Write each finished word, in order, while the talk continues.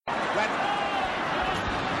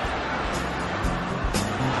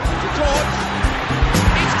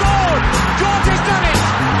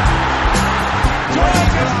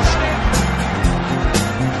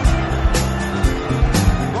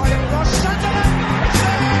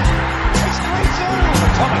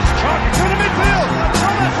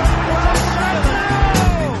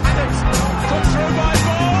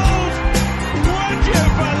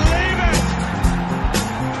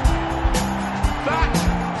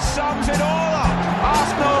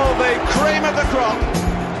of the crop.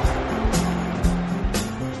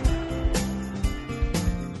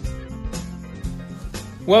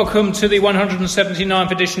 Welcome to the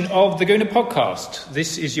 179th edition of the Gooner podcast.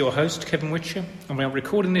 This is your host, Kevin Whitcher, and we are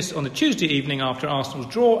recording this on the Tuesday evening after Arsenal's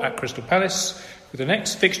draw at Crystal Palace, with the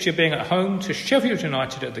next fixture being at home to Sheffield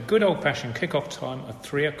United at the good old-fashioned kick-off time of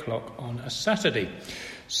 3 o'clock on a Saturday.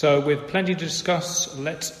 So with plenty to discuss,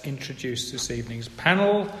 let's introduce this evening's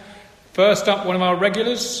panel. First up, one of our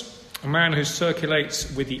regulars, a man who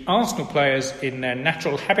circulates with the Arsenal players in their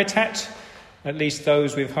natural habitat, at least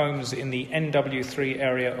those with homes in the NW3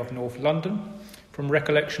 area of North London. From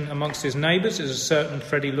recollection amongst his neighbours is a certain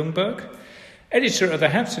Freddie Ljungberg. Editor of the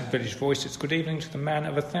Hampstead Village Voice, it's good evening to the man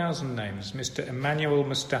of 1,000 names, Mr. Emmanuel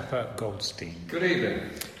Mustafa Goldstein. Good evening.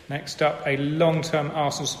 Next up, a long-term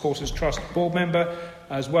Arsenal Supporters Trust board member,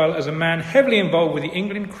 as well as a man heavily involved with the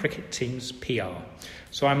England cricket team's PR.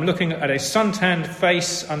 So I'm looking at a suntanned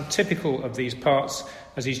face untypical of these parts,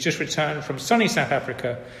 as he's just returned from sunny South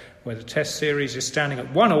Africa, where the Test series is standing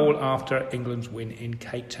at 1-1 after England's win in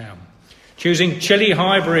Cape Town. Choosing Chile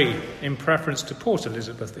Highbury in preference to Port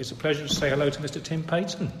Elizabeth, it's a pleasure to say hello to Mr. Tim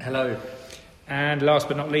Payton. Hello. And last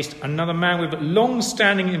but not least, another man with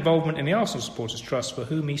long-standing involvement in the Arsenal Supporters Trust, for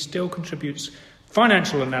whom he still contributes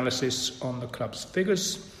financial analysis on the club's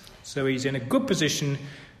figures. So he's in a good position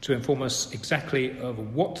to inform us exactly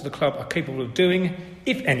of what the club are capable of doing,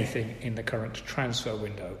 if anything, in the current transfer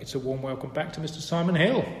window. It's a warm welcome back to Mr. Simon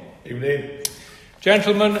Hill. Evening.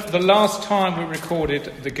 Gentlemen, the last time we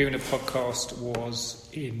recorded the Gooner podcast was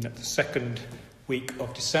in the second week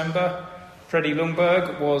of December. Freddie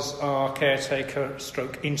Ljungberg was our caretaker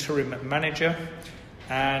stroke interim manager,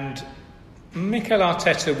 and Mikel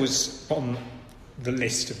Arteta was on the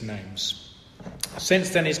list of names. Since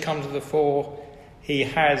then he's come to the fore. He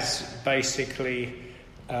has basically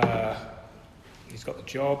he's got the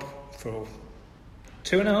job for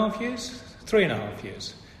 2.5 years? 3.5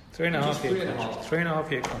 years.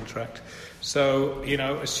 3.5 year contract. So,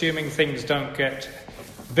 assuming things don't get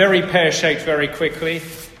very pear-shaped very quickly,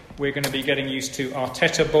 we're going to be getting used to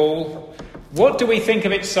Arteta ball. What do we think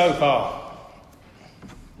of it so far?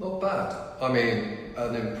 Not bad. I mean,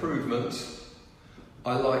 an improvement.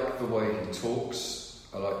 I like the way he talks.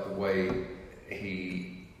 I like the way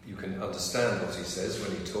you can understand what he says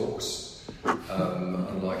when he talks.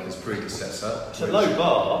 Unlike his predecessor. It's a low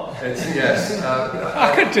bar. Yes.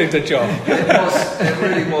 I could do the job. It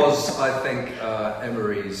really was, I think,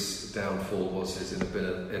 Emery's downfall was his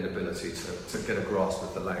inability to get a grasp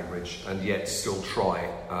of the language and yet still try,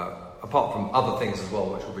 apart from other things as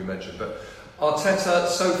well, which will be mentioned. But Arteta,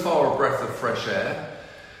 so far a breath of fresh air.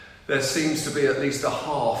 There seems to be at least a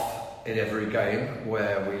half in every game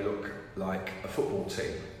where we look like a football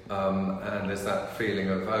team. And there's that feeling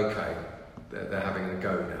of, okay, they're having a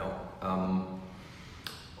go now.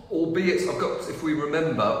 Albeit, if we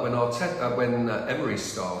remember, when Emery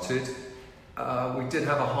started, we did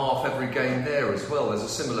have a half every game there as well. There's a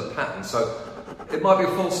similar pattern. So it might be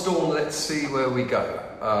a full storm. Let's see where we go.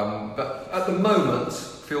 But at the moment,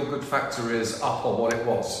 feel-good factor is up on what it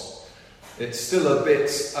was. It's still a bit,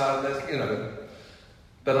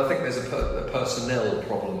 but I think there's a personnel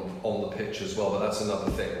problem on the pitch as well, but that's another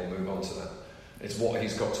thing. We'll move on to that. It's what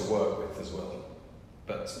he's got to work with as well.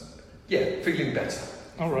 But, yeah, feeling better.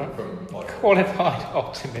 All right. Qualified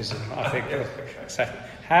optimism, I think. So,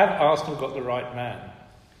 have Arsenal got the right man?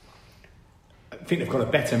 I think they've got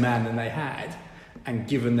a better man than they had, and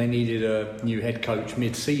given they needed a new head coach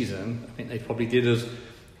mid-season, I think they probably did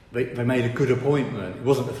they made a good appointment. It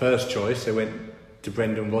wasn't the first choice. They went to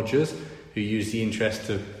Brendan Rodgers, who used the interest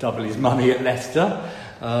to double his money at Leicester,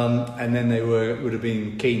 and then they would have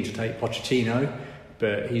been keen to take Pochettino,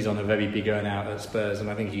 but he's on a very big earn out at Spurs, and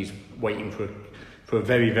I think he's waiting for a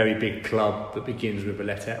very, very big club that begins with the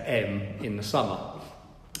letter M in the summer.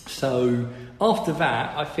 So after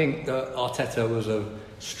that, I think that Arteta was a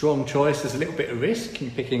strong choice. There's a little bit of risk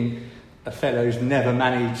in picking a fellow who's never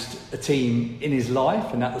managed a team in his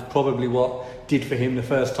life, and that was probably what did for him the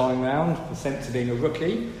first time round, the sense of being a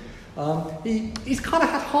rookie. He's kind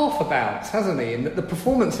of had half a bounce, hasn't he? And the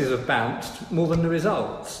performances have bounced more than the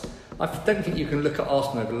results. I don't think you can look at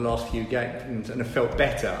Arsenal over the last few games and have felt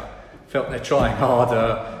better. Felt they're trying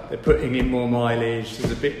harder, they're putting in more mileage,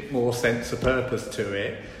 there's a bit more sense of purpose to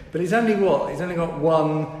it. But he's only got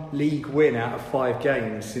one league win out of 5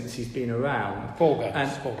 games since he's been around. 4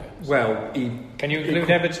 games. 4 games. Well, can you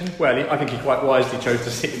include Everton? Well, I think he quite wisely chose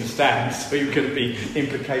to sit in the stands, so he couldn't be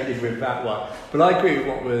implicated with that one. But I agree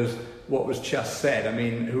with what was just said. I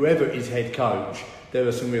mean, whoever is head coach, there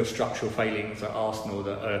are some real structural failings at Arsenal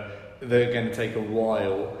that are going to take a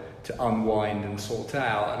while to unwind and sort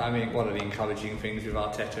out. And I mean, one of the encouraging things with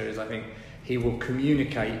Arteta is I think he will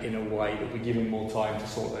communicate in a way that we give him more time to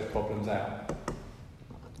sort those problems out.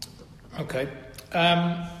 Okay.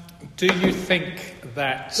 Do you think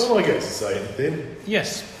that... Don't I get to say anything?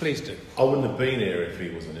 Yes, please do. I wouldn't have been here if he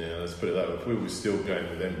wasn't here. Let's put it that way. If we were still going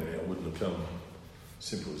with Emery, I wouldn't have come.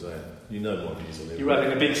 Simple as that. You know my views on Emery. You're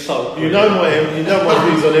having a big soap. You know my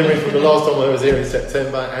views on Emery from the last time I was here in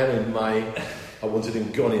September and in May. I wanted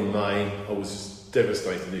him gone in May. I was just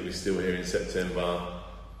devastated he was still here in September.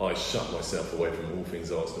 I shut myself away from all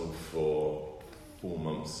things Arsenal for 4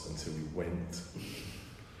 months until we went.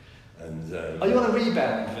 And, are you on a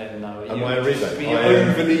rebound then, though? Am I a rebound?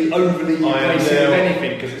 Being overly replacing of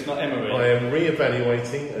anything because it's not Emery. I am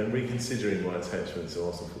re-evaluating and reconsidering my attachment to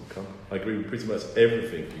Arsenal Football Club. I agree with pretty much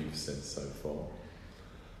everything you've said so far.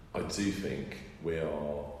 I do think we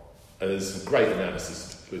are... And there's some great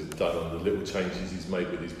analysis done on the little changes he's made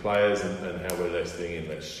with his players and how we're letting in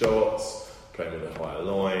less shots, playing with a higher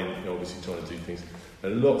line, obviously trying to do things.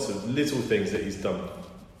 And lots of little things that he's done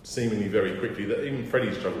seemingly very quickly that even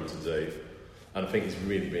Freddie struggled to do, and I think he's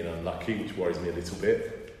really been unlucky, which worries me a little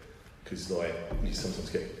bit because like you sometimes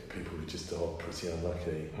get people who just are pretty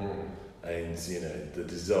unlucky, and you know the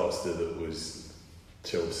disaster that was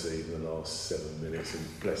Chelsea in the last 7 minutes, and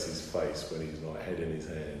bless his face when he's like head in his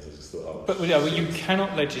hands. I just thought, oh, but you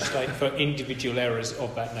cannot legislate for individual errors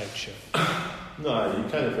of that nature. No, you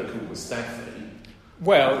can if they're called Mustafa.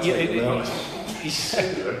 Well, yeah, I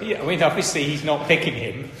mean, obviously he's not picking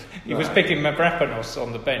him. He was picking Mavropanos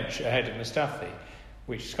on the bench ahead of Mustafa,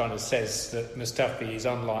 which kind of says that Mustafa is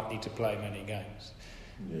unlikely to play many games.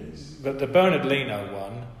 Yes. But the Bernard Leno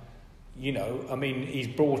one, you know, I mean, he's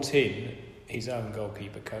brought in his own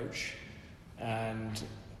goalkeeper coach, and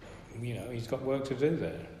you know he's got work to do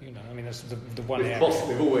there. You know, I mean that's the one area.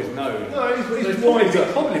 We've always known. No, he's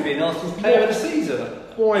probably been Arsenal's player of the season.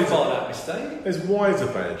 Why part of that mistake? There's wider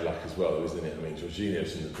bad luck as well, isn't it? I mean, Jorginho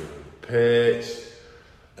shouldn't have been on the pitch.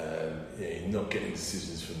 Not getting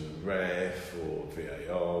decisions from the ref or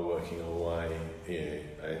VAR working away. Yeah,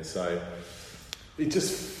 and so it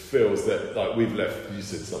just feels that like we've left. You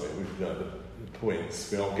said something. We've the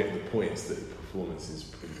points. We aren't getting the points that the performances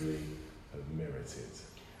probably have merited.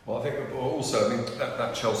 Well, I think also, I mean,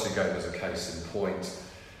 that Chelsea game was a case in point.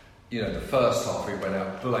 You know, the first half we went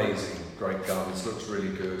out blazing, great guns, looked really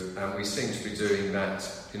good, and we seem to be doing that.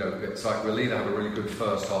 You know, it's like we'll either have a really good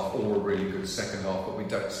first half or a really good second half, but we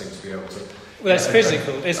don't seem to be able to. Well, that's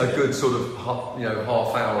physical, isn't it? A good sort of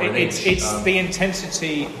half hour. It's the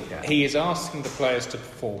intensity he is asking the players to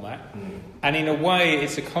perform at, and in a way,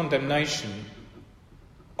 it's a condemnation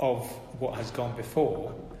of what has gone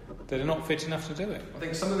before. That are not fit enough to do it. I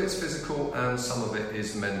think some of it's physical and some of it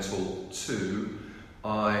is mental too.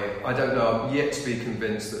 I don't know, I'm yet to be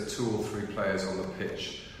convinced that 2 or 3 players on the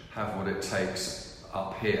pitch have what it takes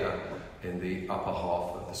up here in the upper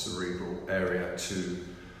half of the cerebral area sometimes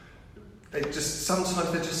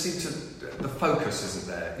they just seem to, the focus isn't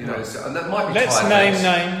there, you know, and that might be Let's name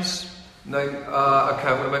names. No, okay,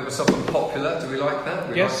 I'm going to make myself unpopular. Do we like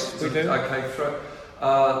that? Yes, we do. Okay, throw.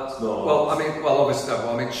 Obviously, no. I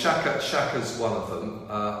mean, Xhaka's one of them.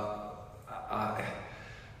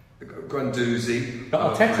 Guendouzi.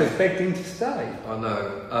 But Arteta's begged him to stay. I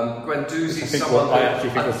know. Guendouzi. I think I actually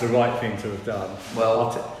think was the right thing to have done.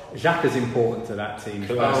 Well, Xhaka's important to that team. I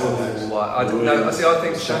don't know. I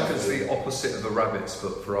think Xhaka's the opposite of a rabbit's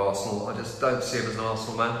foot for Arsenal. I just don't see him as an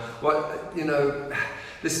Arsenal man. Well, you know.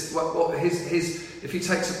 If he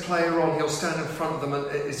takes a player on, he'll stand in front of them, and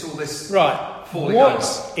it's all this falling over.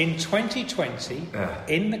 In 2020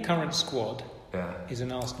 in the current squad is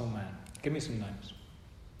an Arsenal man? Give me some names.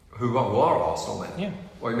 Who are Arsenal men? Yeah.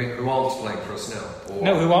 Well, you mean who aren't playing for us now?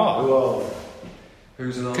 No, who are?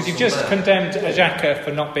 Who's an Arsenal man? Because you've just condemned Xhaka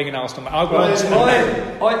for not being an Arsenal man. I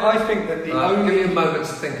think that the only... Give me a moment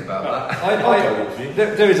to think about that.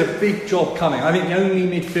 There is a big job coming. I think the only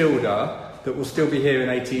midfielder that will still be here in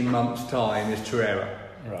 18 months' time is Torreira.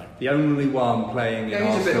 Right. The only one playing in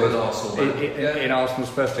Arsenal's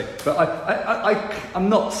first team. But I'm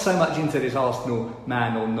not so much into this Arsenal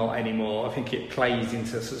man or not anymore. I think it plays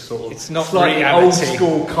into sort of it's not slightly old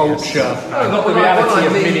school culture. Yes. Not the reality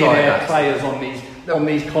of millionaire players on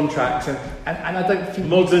these contracts. And I don't think...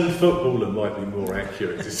 Modern footballer might be more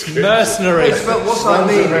accurate description. Mercenaries. But what I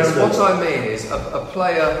mean is a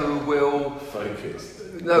player who will... Focus.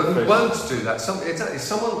 No, who won't do that.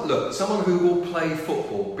 Someone who will play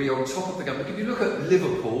football, be on top of the game. If you look at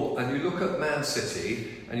Liverpool and you look at Man City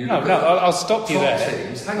and you look at I'll stop you there.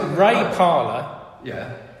 Teams, hang on, Ray Parlour,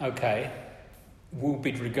 will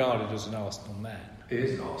be regarded as an Arsenal man. He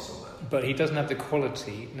is an Arsenal man. But he doesn't have the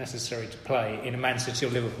quality necessary to play in a Man City or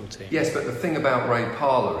Liverpool team. Yes, but the thing about Ray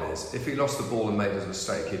Parlour is, if he lost the ball and made a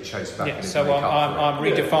mistake, he'd chase back. Yeah, so I'm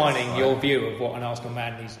redefining your view of what an Arsenal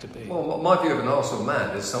man needs to be. Well, my view of an Arsenal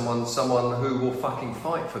man is someone who will fucking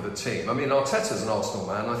fight for the team. I mean, Arteta's an Arsenal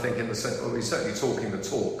man. I think in the sense, well, he's certainly talking the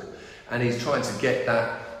talk, and he's trying to get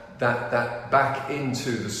that back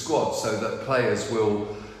into the squad so that players will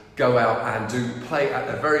go out and play at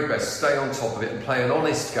their very best, stay on top of it and play an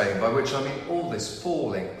honest game, by which I mean all this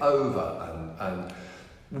falling over and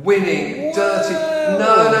winning dirty.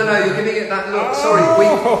 No, you're giving it that look. Sorry,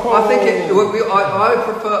 I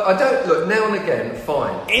prefer. I don't look now and again.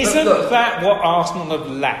 Fine. Isn't that what Arsenal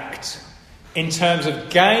have lacked in terms of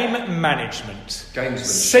game management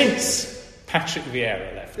since Patrick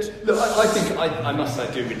Vieira left? Look, I think I must say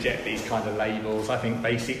I do reject these kind of labels. I think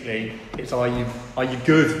basically it's are you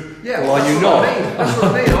good or are you not? That's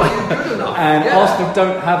what I mean. Are you good enough? And Arsenal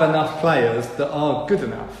don't have enough players that are good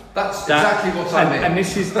enough. That's exactly what I mean. And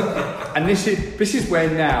this is where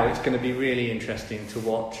now it's going to be really interesting to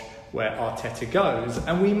watch where Arteta goes.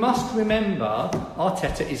 And we must remember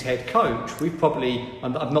Arteta is head coach.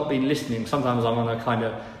 I've not been listening. Sometimes I'm on a kind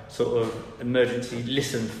of sort of emergency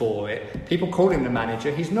listen for it. People call him the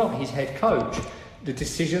manager. He's not. He's head coach. The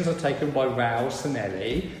decisions are taken by Raul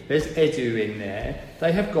Sanllehi. There's Edu in there.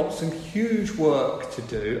 They have got some huge work to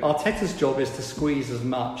do. Arteta's job is to squeeze as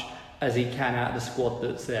much as he can out of the squad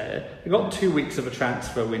that's there. They've got 2 weeks of a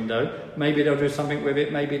transfer window. Maybe they'll do something with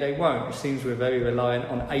it, maybe they won't. It seems we're very reliant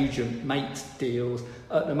on agent-mate deals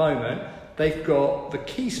at the moment. They've got the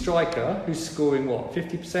key striker who's scoring,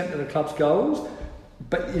 50% of the club's goals?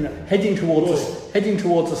 But, heading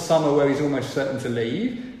towards a summer where he's almost certain to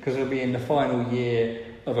leave, because he'll be in the final year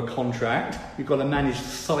of a contract. You've got to manage the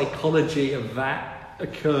psychology of that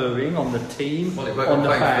occurring on the team, on the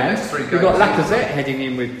fans. You've got Lacazette heading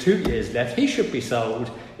in with 2 years left. He should be sold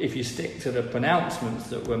if you stick to the pronouncements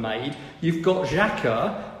that were made. You've got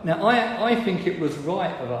Xhaka. Now, I think it was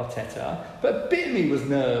right of Arteta, but a bit of me was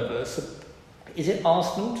nervous. Is it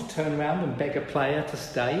Arsenal to turn around and beg a player to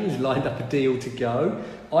stay who's lined up a deal to go?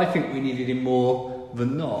 I think we needed him more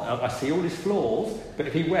than not. I see all his flaws, but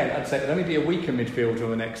if he went, I'd say it'd only be a weaker midfielder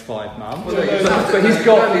in the next 5 months. But he's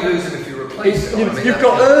got. Only lose him if you replace him. You've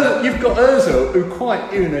got Ozil, who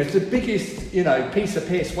quite, is the biggest, piece of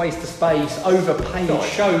piss, waste of space, overpaid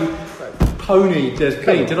show pony there's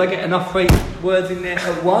been. Did I get enough words in there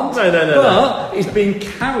at once? No. But it's been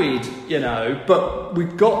carried, but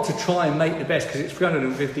we've got to try and make the best because it's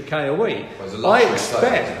 350k a week. I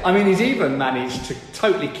expect, he's even managed to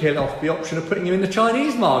totally kill off the option of putting him in the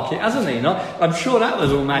Chinese market, hasn't he? I'm sure that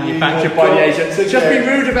was all manufactured by the agents. Just be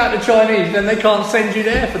rude about the Chinese, then they can't send you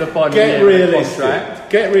there for the final year of the contract.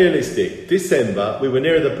 Get realistic. December, we were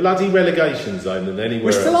nearer the bloody relegation zone than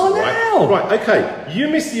anywhere else. We still are now. Right, okay. You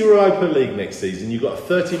miss the Europa League next season, you've got a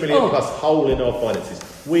 30 million plus hole in our finances.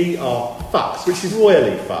 We are fucked, which is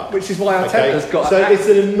royally fucked. Which is why Arteta's got... So it's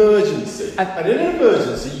an emergency. And in an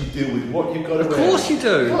emergency, you deal with what you've got to Of course you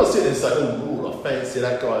do. You can't sit there and say, I fancy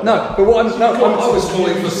that guy. No, but what I'm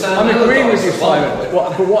agreeing with you, Simon.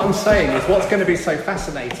 But what I'm saying is what's going to be so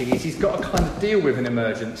fascinating is he's got to kind of deal with an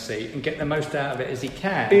emergency and get the most out of it as he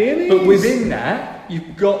can. But within that,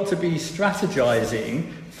 you've got to be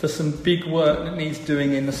strategising for some big work that needs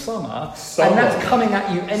doing in the summer, and that's coming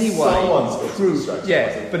at you anyway. Someone's got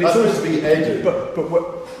to but it's supposed to be Edu.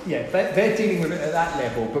 They're dealing with it at that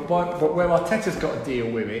level. But where Arteta's got to deal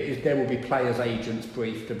with it is there will be players' agents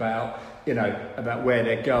briefed about where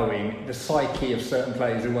they're going, the psyche of certain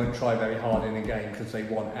players who won't try very hard in a game because they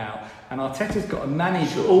want out. And Arteta's got to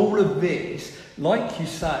manage all of this. Like you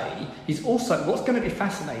say, he's also, what's going to be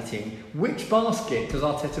fascinating, which basket does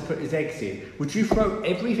Arteta put his eggs in? Would you throw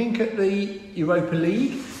everything at the Europa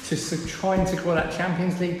League to trying to secure that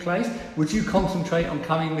Champions League place? Would you concentrate on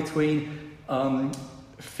coming between 5th,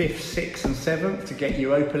 6th and 7th to get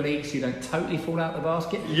Europa League so you don't totally fall out the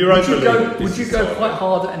basket? Would you go quite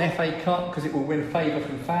hard at an FA Cup because it will win favour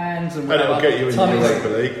from fans and it'll get you in the Europa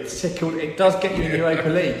League. It does get you in the Europa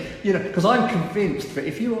League. Because I'm convinced that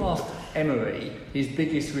if you asked Emery, his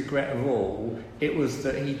biggest regret of all, it was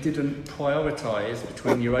that he didn't prioritise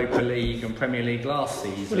between Europa League and Premier League last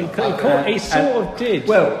season. Well, he sort of did.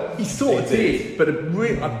 Well, he sort of did, but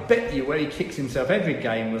I bet you where he kicks himself every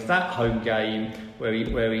game was that home game where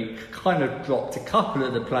he kind of dropped a couple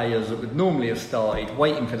of the players that would normally have started,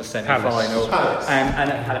 waiting for the semi-final,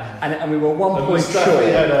 and we were 1 point short.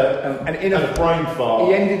 And in a brain fart,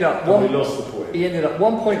 he ended up we lost the point. He ended up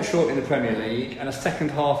 1 point short in the Premier League and a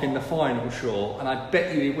second half in the final short. And I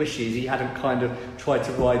bet you he wishes he hadn't kind of tried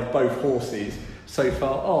to ride both horses so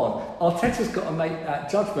far on. Arteta's got to make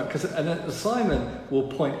that judgment, because Simon will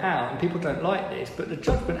point out, and people don't like this, but the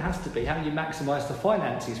judgment has to be how you maximise the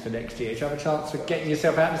finances for next year to have a chance of getting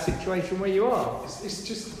yourself out of the situation where you are. It's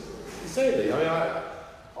just exactly. I mean,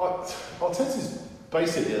 Arteta's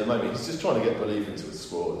basically at the moment he's just trying to get belief into the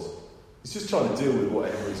squad. He's just trying to deal with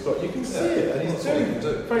whatever he's got. You can see it, and he's doing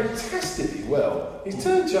fantastically well. He's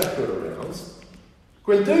turned Xhaka around.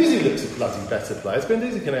 Guendouzi looks a bloody better player.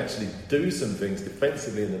 Guendouzi can actually do some things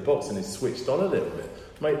defensively in the box and he's switched on a little bit.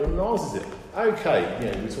 Maitland-Niles is it. Okay,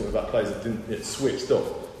 we're talking about players that didn't get switched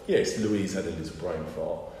off. Yes, Luiz had a little brain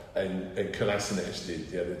fart and Kolasinac did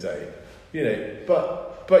the other day.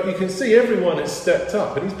 But you can see everyone has stepped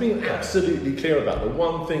up, and he's been absolutely clear about the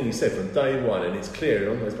one thing he said from day one, and it's clear in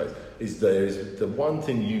all those places, is the one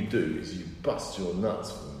thing you do is you bust your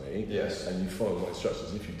nuts for me, and you follow my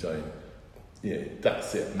instructions. If you don't,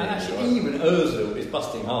 that's it. And actually, even Ozil is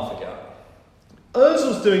busting half a gut.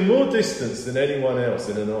 Ozil's doing more distance than anyone else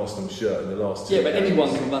in an Arsenal shirt in the last 2 years. Yeah, but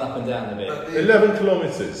anyone can run up and down a bit. 11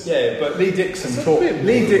 kilometres. Yeah, but Lee Dixon taught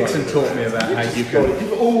me about how you can.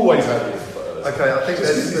 You've always had it. Okay, I think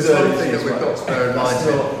there's one thing that we've got to bear in mind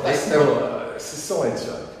here. It's a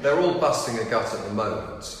sideshow. They're all busting a gut at the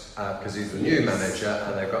moment because he's the new manager,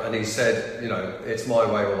 and he said, it's my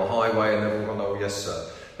way or the highway, and they've all gone, oh yes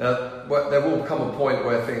sir. Now there will come a point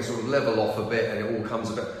where things sort of level off a bit, and it all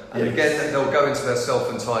comes a bit. And again, they'll go into their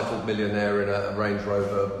self-entitled millionaire in a Range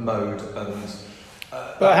Rover mode, and.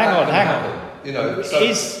 But hang on.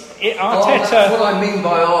 Arteta? That's what I mean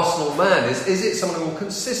by Arsenal man. Is it someone who will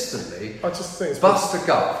consistently bust a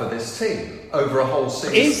gut for this team over a whole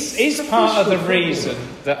season? Is part of the reason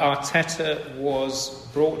that Arteta was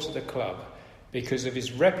brought to the club because of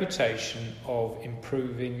his reputation of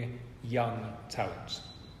improving young talent?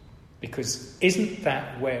 Because isn't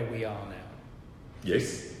that where we are now?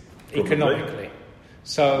 Yes. Economically.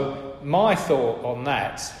 So my thought on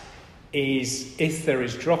that is if there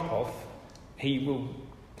is drop-off, he will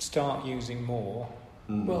start using more.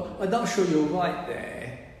 Well, I'm not sure you're right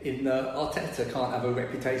there in that Arteta can't have a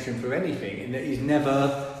reputation for anything, in that he's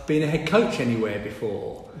never been a head coach anywhere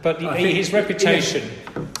before. But his reputation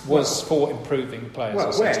was for improving players.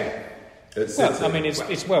 Well, where? It's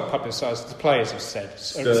well publicised. The players have said.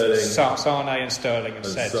 Sane and Sterling have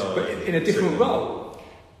said. But in a different role.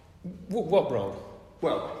 What role?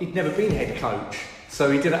 Well, he'd never been head coach, so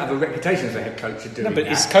he didn't have a reputation as a head coach of doing that. No, but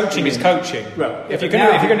his coaching is coaching. Well, if you're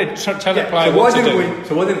going to tell a player what to do...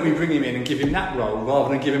 So why didn't we bring him in and give him that role, rather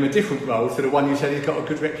than give him a different role to the one you said he's got a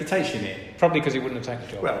good reputation in? Probably because he wouldn't have taken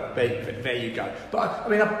the job. Well, there you go. But,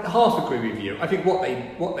 I half agree with you. I think what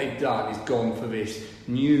they've done is gone for this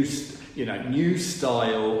new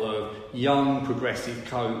style of young, progressive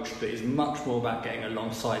coach that is much more about getting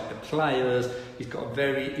alongside the players. He's got a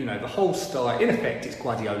very, the whole style. In effect, it's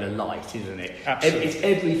Guardiola light, isn't it? Absolutely. It's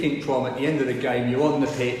everything from at the end of the game, you're on the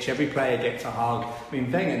pitch, every player gets a hug.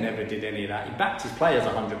 Wenger never did any of that. He backed his players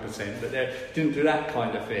 100%, but they didn't do that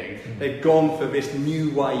kind of thing. Mm-hmm. They've gone for this new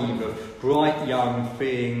wave of bright young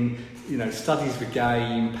thing. Studies the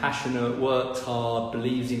game, passionate, worked hard,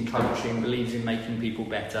 believes in coaching, believes in making people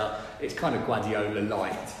better. It's kind of Guardiola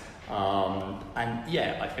light.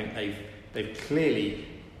 I think they've clearly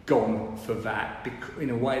gone for that in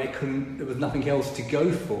a way there was nothing else to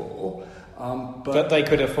go for. But they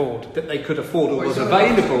could afford. That they could afford or was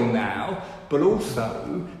available now, but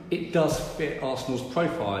also it does fit Arsenal's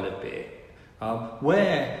profile a bit.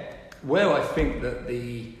 Where I think that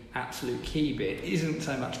the absolute key bit isn't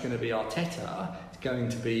so much going to be Arteta, it's going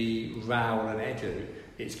to be Raul and Edu.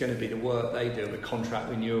 It's going to be the work they do with contract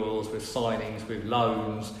renewals, with signings, with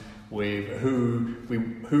loans, with who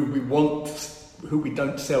we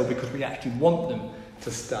don't sell because we actually want them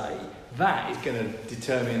to stay. That is going to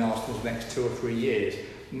determine Arsenal's next 2 or 3 years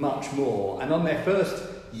much more. And on their first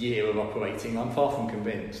year of operating, I'm far from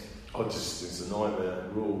convinced. It's a nightmare.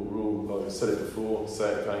 Rule, I've said it before,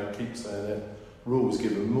 say it again, keep saying it. Rule's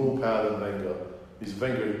given more power than Wenger. He's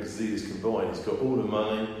Wenger and Gazidis combined. He's got all the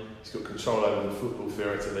money. He's got control over the football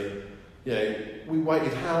theoretically. We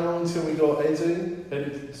waited how long until we got Edu?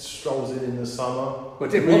 Edu strolls in the summer. Well,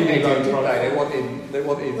 didn't really want Edu, They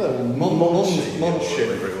wanted Monchi,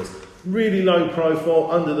 whatever it was. Really low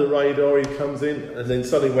profile, under the radar. He comes in, and then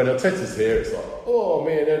suddenly when Arteta's here, it's like, oh,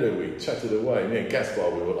 me and Edu, we chatted away. Me and Gaspar,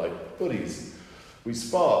 we were like buddies. We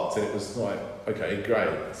sparked, and it was like, okay,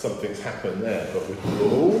 great, something's happened there. But with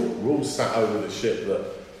Raul sat over the ship that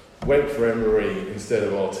went for Emery instead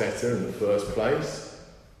of Arteta in the first place.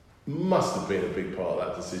 Must have been a big part of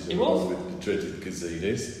that decision, along with the dreaded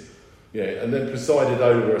Gazidis. And then presided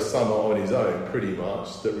over a summer on his own, pretty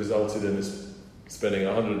much, that resulted in us spending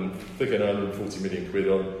 140 million quid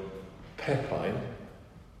on Pepe,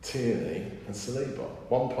 Tierney and Saliba.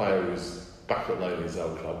 One player who's back at loan in his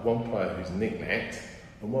old club, one player who's knick-knacked,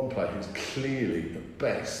 and one player who's clearly, at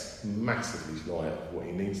best, massively shy of what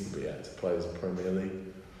he needs to be at to play as a Premier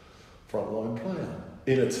League front-line player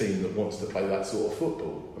in a team that wants to play that sort of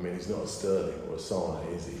football. I mean, he's not a Sterling or a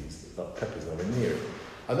Sane, is he? Pepe's nowhere near it.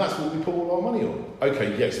 And that's what we put all our money on.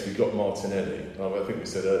 Okay, yes, we got Martinelli. I think we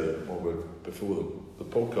said earlier, before the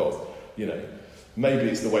podcast, you know, maybe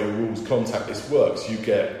it's the way rules contactless works. You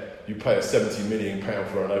pay a £70 million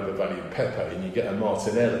for an overvalued Pepe, and you get a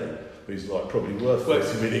Martinelli who's like probably worth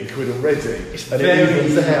 30 million quid already. It's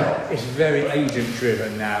very agent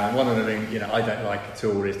driven now, and one of the things I don't like at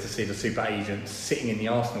all is to see the super agents sitting in the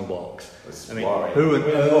Arsenal box. Who on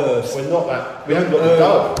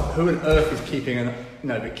earth is keeping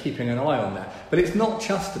an eye on that? But it's not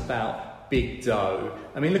just about big dough.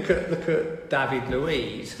 I mean, look at David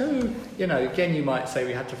Luiz, who, again, you might say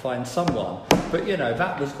we had to find someone, but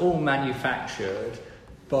that was all manufactured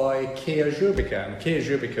by Kia Zurbican. Kia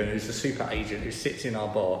Zurbican, who's the super agent who sits in our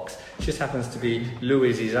box, just happens to be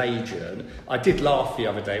Luiz's agent. I did laugh the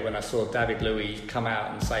other day when I saw David Luiz come out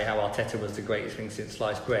and say how Arteta was the greatest thing since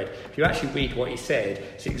sliced bread. If you actually read what he said,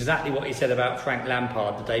 it's exactly what he said about Frank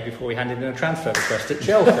Lampard the day before he handed in a transfer request at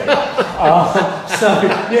Chelsea.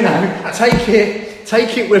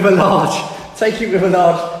 Take it with a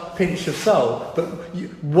large pinch of salt. But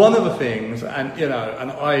one of the things, and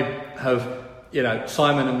I have.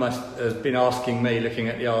 Simon has been asking me, looking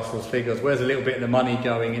at the Arsenal's figures, where's a little bit of the money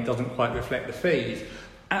going? It doesn't quite reflect the fees.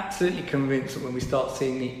 Absolutely convinced that when we start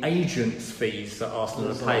seeing the agents' fees that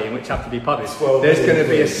Arsenal are paying, which have to be published, there's going to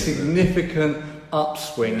be a significant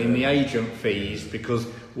upswing in the agent fees because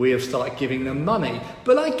we have started giving them money.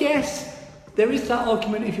 But I guess there is that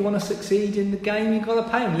argument, if you want to succeed in the game, you've got to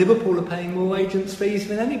pay them. Liverpool are paying more agents' fees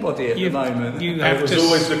than anybody at the moment. It was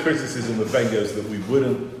always the criticism of Wenger's that we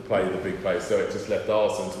wouldn't play the big players, so it just left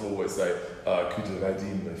Arsenal to always say, could have had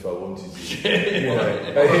him if I wanted to.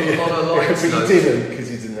 On a light but note, you didn't,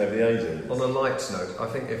 because you didn't have the agent. On a light note, I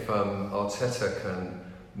think if Arteta can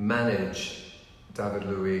manage David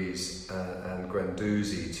Luiz and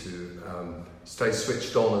Guendouzi to stay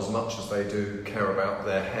switched on as much as they do care about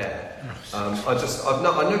their hair. I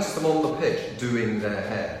noticed them on the pitch doing their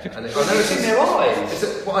hair. And I noticed in their eyes.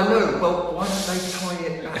 I know. Well, why don't they tie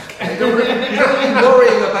it back? You don't be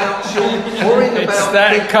worrying about It's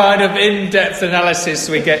that kind of in-depth analysis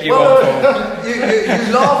we get you on for. You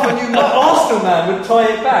laugh and you mock. Arsenal man would tie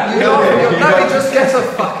it back. You laugh and you no, just get a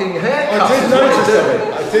fucking haircut.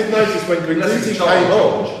 I did notice when Guendouzi came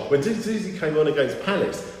on. When Guendouzi came on against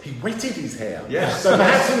Palace, he wetted his hair. Yes. So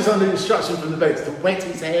perhaps he was under instruction from the bench to wet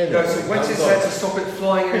his hair. No, so wet his hair to stop it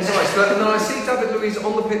flying in his eyes. And then I see David Luiz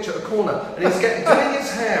on the pitch at a corner, and he's doing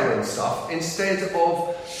his hair and stuff instead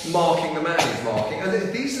of marking the man he's marking.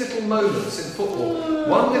 And these little moments in football,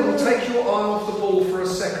 one that will take your eye off the ball for a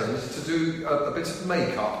second to do a bit of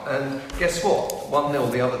makeup, and guess what?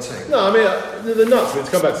 1-0 the other team. No, I mean the nuts. To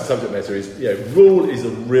come back to subject matter is, rule is a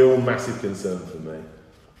real massive concern for me.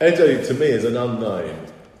 Edu, to me, is an unknown.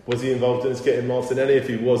 Was he involved in us getting Martinelli? If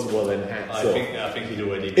he was, well then hats off. I think he'd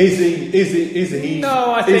already. Is he?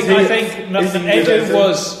 No, I think Edu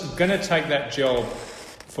was going to take that job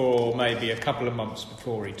for maybe a couple of months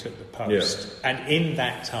before he took the post, and in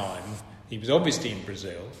that time he was obviously in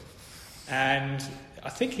Brazil, and I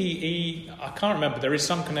think I can't remember. There is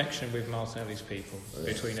some connection with Martinelli's people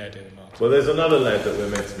between Edu and Martinelli. Well, there's another lad that we're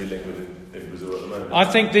meant to be linked with in Brazil at the moment. I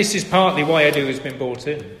think this is partly why Edu has been brought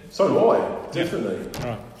in. So do I, definitely.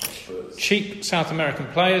 Right. Cheap South American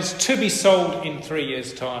players to be sold in 3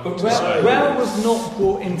 years' time. But Raul was not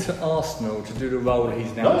brought into Arsenal to do the role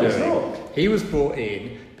he's now doing. He's not. He was brought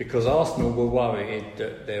in because Arsenal were worried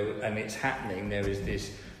that and it's happening, there is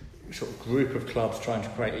this sort of group of clubs trying to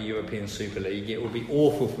create a European Super League. It would be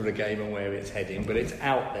awful for the game and where it's heading, but it's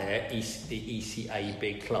out there, the ECA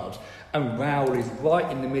big clubs. And Raul is right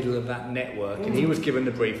in the middle of that network, and he was given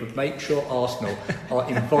the brief of make sure Arsenal are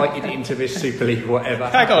invited into this Super League, whatever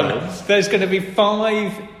happens. On, there's going to be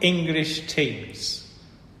 5 English teams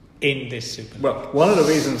in this Super League. Well, one of the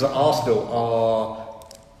reasons that Arsenal are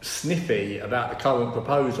sniffy about the current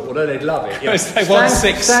proposal, although they'd love it. They want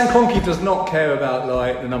 6. Stan Kroenke does not care about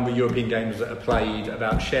the number of European games that are played,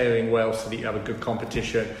 about sharing wealth so that you have a good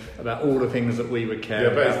competition, about all the things that we would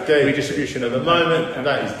care about. It's dead. Redistribution at the moment,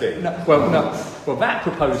 that is dead. Well, that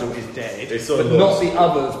proposal is dead, but not the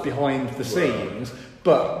others behind the scenes.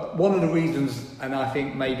 But one of the reasons, and I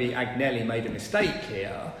think maybe Agnelli made a mistake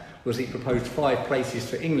here, was he proposed 5 places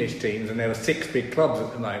for English teams, and there were 6 big clubs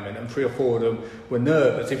at the moment, and 3 or 4 of them were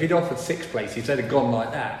nervous. If he'd offered 6 places, they'd have gone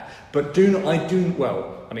like that. But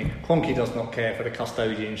Kroenke does not care for the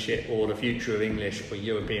custodianship or the future of English or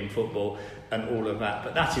European football and all of that.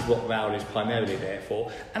 But that is what Raul is primarily there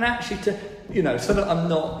for. And actually, so that I'm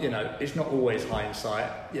not, it's not always hindsight.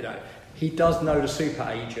 He does know the super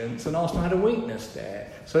agents, and Arsenal had a weakness there.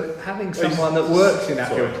 So having someone that works in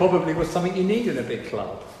that field probably was something you need in a big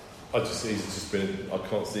club. I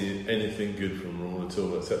can't see anything good from Raul at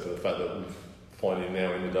all, except for the fact that we've finally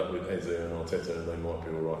now ended up with Edu and Arteta, and they might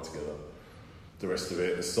be all right together. The rest of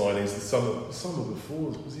it, the signings, the summer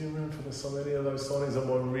before, was he around for any of those signings? Am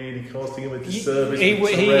I really casting him a disservice?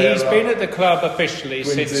 He's been at the club officially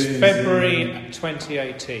since February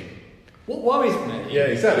 2018. What worries me? Yeah,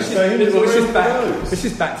 exactly. This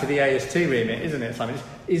is back to the AST remit, isn't it, Simon?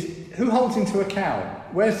 Is who holds him to account?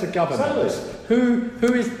 Where's the government?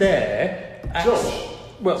 Who is there? Josh.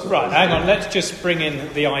 Well, right, hang on. Let's just bring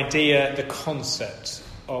in the idea, the concept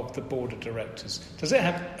of the board of directors. Does it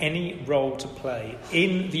have any role to play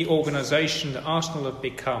in the organisation that Arsenal have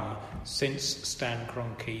become since Stan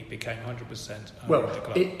Kroenke became 100% owner of the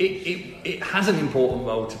club? It has an important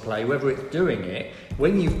role to play, whether it's doing it.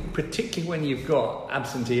 Particularly when you've got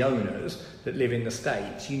absentee owners that live in the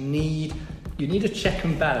States, you need a check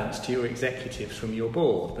and balance to your executives from your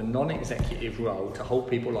board, the non-executive role to hold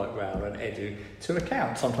people like Raul and Edu to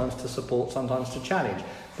account, sometimes to support, sometimes to challenge.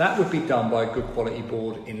 That would be done by a good quality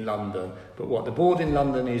board in London. But the board in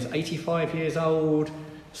London is 85 years old,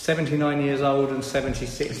 79 years old and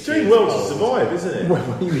 76 It's doing well to survive, isn't it? Well,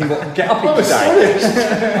 you mean what? Get up each day?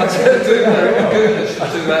 I should do that. Gooner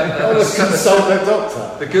should do that. Consult their doctor.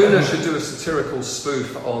 The Gooner should do a satirical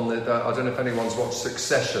spoof on the. I don't know if anyone's watched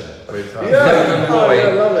Succession with Roy.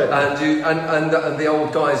 I love it. And the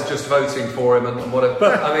old guys just voting for him and whatever.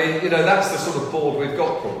 But that's the sort of board we've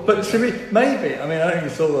got. But to me, maybe. I don't think you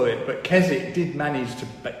saw it, but Keswick did manage to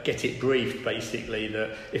get it briefed basically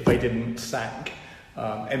that if they didn't sack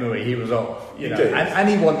Emery, he was off, and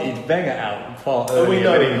he wanted Wenger out far earlier. We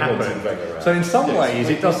know than it he happened. wanted Wenger out. So in some ways,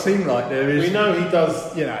 it does seem like there is. We know he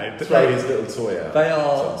does, but throw his little toy out. They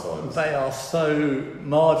are so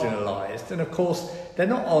marginalised, and of course they're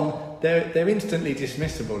not on. They're instantly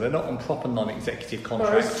dismissible. They're not on proper non-executive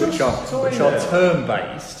contracts, which are term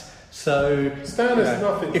based. So Stan has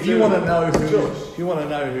nothing. If you want to know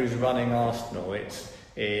who's running Arsenal, it's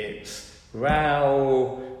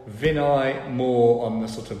Raul, Vinay more on the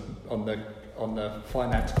on the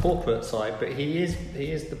finance corporate side, but he is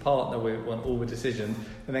the partner on all the decisions,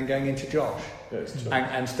 and then going into Josh.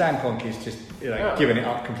 And Stan Kroenke is just giving it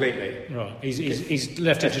up completely. Right, he's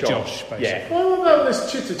left it to Josh basically. Yeah. Well, about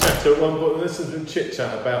this chitter chatter at one point. This has been chit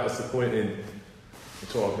chat about us appointing.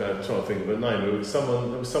 I'm trying to think of a name. There was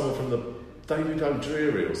someone from the David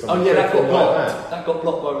O'Dreary or something. Oh yeah, that got blocked. That got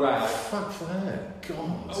blocked by Raul. Fuck for that,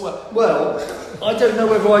 God. Well, I don't know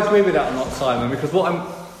whether I agree with that or not, Simon, because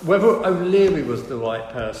whether O'Leary was the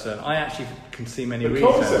right person, I actually can see many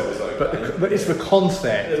reasons. Concept was okay. But it's the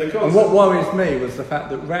concept. Yeah, the concept. And what worries me was the fact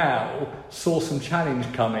that Raul saw some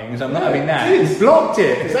challenge coming, so I'm not having that. He blocked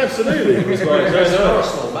it. It's absolutely. It was like, He's a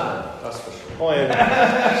personal man, that's for sure. I am.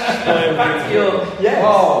 Yes.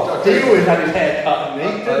 Oh, he always had his hair cut,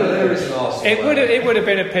 didn't he? It would have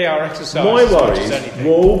been a PR exercise. My worry is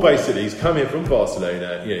Raul basically he's come here from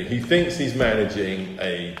Barcelona. He thinks he's managing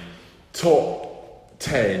a top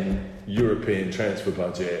 10 European transfer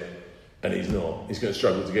budget, and he's not. He's going to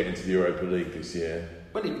struggle to get into the Europa League this year.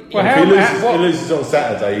 Well, if he loses on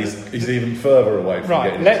Saturday, he's even further away from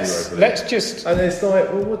getting into the Europa League. Let's just. And it's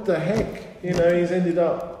like, well, what the heck? He's ended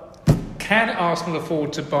up. Can Arsenal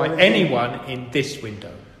afford to buy anyone in this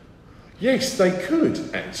window? Yes, they could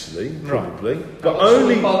actually, probably, Right. but what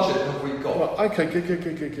only. sort of budget have we got? Well, okay.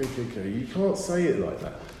 You can't say it like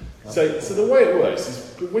that. So the way it works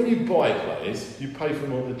is when you buy players, you pay for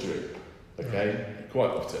them on the drip. Okay,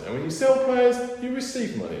 quite often, and when you sell players, you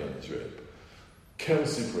receive money on the drip.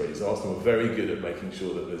 Kelsey Breeze, Arsenal are very good at making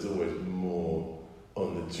sure that there's always more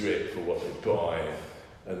on the drip for what they buy,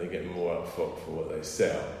 and they get more up front for what they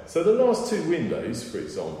sell. So the last 2 windows, for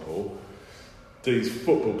example, these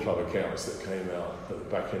football club accounts that came out at the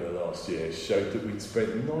back end of last year showed that we'd spent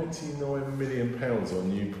 £99 million on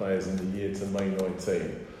new players in the year to May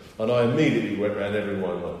 19. And I immediately went around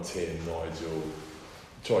everyone like Tim, Nigel,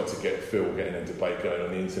 tried to getting a debate going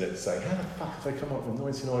on the internet saying, how the fuck have they come up with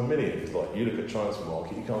 99 million? It's like, you look at transfer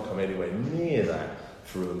market, you can't come anywhere near that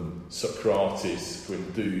from Socrates,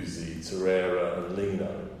 Guendouzi, Torreira and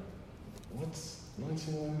Lino. What's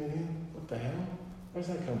 99 million? What the hell? Where's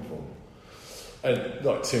that come from? And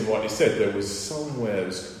like Tim rightly said, there was somewhere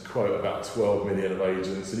this quote about 12 million of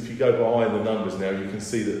agents, and if you go behind the numbers now, you can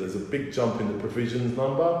see that there's a big jump in the provisions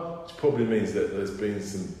number, which probably means that there's been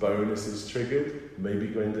some bonuses triggered, maybe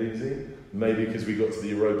Guendouzi, maybe because we got to the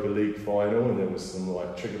Europa League final and there was some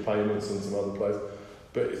like trigger payments on some other players.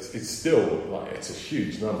 But it's still like it's a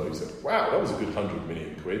huge number. You said, wow, that was a good 100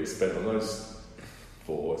 million quid spent on those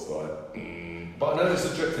four. It's like, But I know it's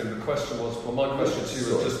a drifting. The question was, well, my question to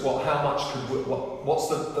you was just how much what's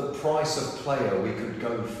the price of player we could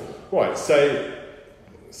go for? Right. So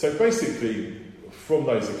basically, from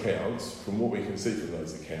those accounts, from what we can see from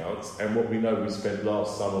those accounts, and what we know we spent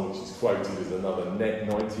last summer, which is quoted as another net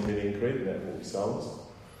 90 million quid, net what we sold.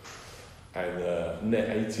 And net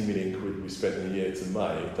 80 million quid we spent in the year to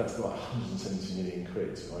May, that's like 170 million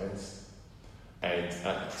quid, right? And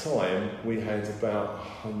at the time, we had about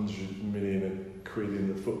 100 million quid in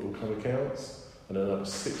the football club accounts and another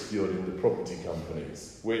 60 odd in the property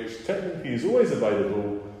companies, which technically is always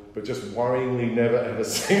available, but just worryingly never ever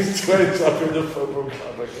seems to end up in the football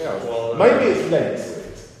club account. Well, maybe it's lent to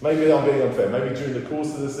it. Maybe I'm being unfair. Maybe during the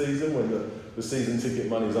course of the season, when the season ticket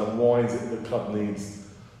money is unwinds, the club needs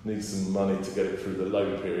some money to get it through the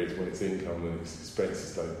low periods when its income and its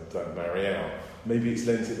expenses don't marry out. Maybe it's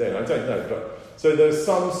lent it then, I don't know. But so there's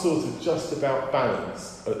some sort of just about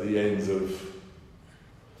balance at the end of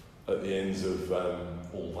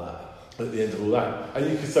all that. And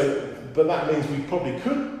you could say, but that means we probably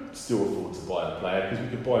could still afford to buy a player because we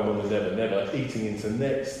could buy him on the never, eating into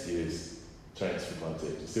next year's transfer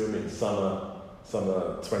budget. You see what I mean? Summer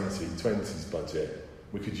 2020's budget.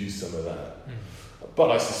 We could use some of that.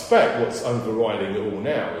 But I suspect what's overriding it all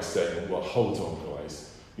now is saying, well, hold on, guys.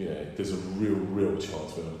 You know, there's a real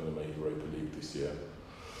chance we're not going to make Europa League this year.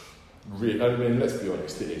 I mean, let's be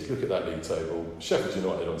honest, it is. Look at that league table. Sheffield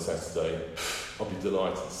United on Saturday. I'll be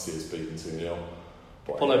delighted to see us beaten 2-0.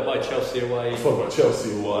 Followed by Chelsea away. You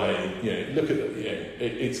know, look at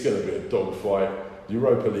it's going to be a dogfight. The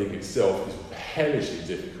Europa League itself is hellishly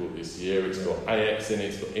difficult this year. It's got Ajax in it,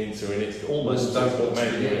 it's got Inter in it, it's got almost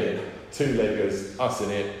Man U in it. Two-leggers, us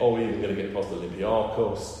in it. Are we even going to get past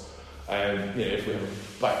Olympiacos? And you know, if we have a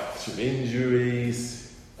batch of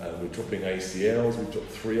injuries, we're dropping ACLs. We've dropped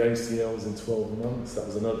 3 ACLs in 12 months. That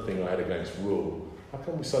was another thing I had against Raul. How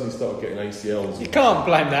come we suddenly started getting ACLs? You can't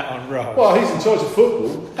blame that on Raul. Well, he's in charge of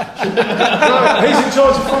football. No, he's in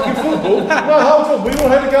charge of fucking football. No, hold on. We all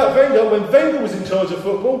had to go at Wenger. When Wenger was in charge of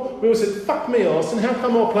football, we all said, fuck me, Arsene, how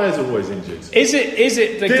come our players are always injured? Is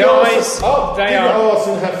it the guys... Did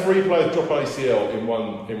Arsene have 3 players drop ACL in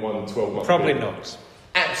one 12-month Probably period? not.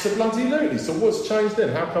 Absolutely. So what's changed then?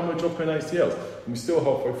 How come we're dropping ACLs? And we're still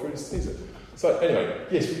halfway through the season. So anyway,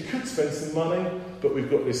 yes, we could spend some money, but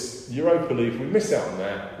we've got this Europa League. If we miss out on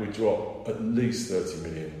that, we drop at least 30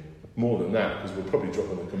 million. More than that, because we'll probably drop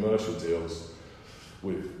on the commercial deals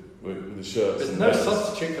with the shirts. There's no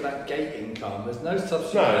substitute for that gate income. There's no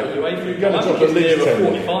substitute for that UEFA. You're going to drop at least 10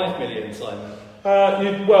 million. 45 million, Simon.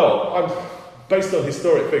 Based on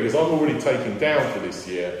historic figures, I'm already taking down for this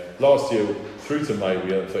year. Last year, through to May,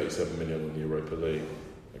 we earned 37 million on the Europa League.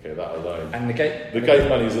 Okay, that alone. And the gate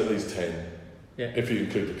money is at least 10. Yeah. If you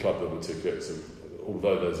include the club level tickets,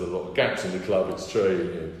 although there's a lot of gaps in the club, it's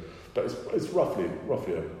true. But it's roughly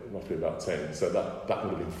about 10. So that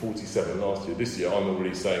would have been 47 last year. This year, I'm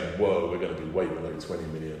already saying, whoa, we're going to be way below 20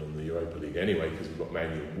 million on the Europa League anyway, because we've got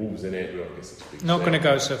Man U and Wolves in it. We won't get such a big. Not going to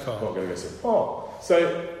go so far. Not going to go so far.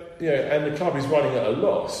 So and the club is running at a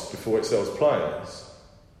loss before it sells players.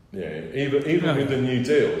 Yeah, even with the new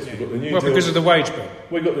deals, we've got the new deals. Because of the wage bill.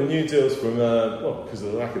 We've got the new deals from because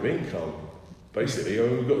of the lack of income, basically.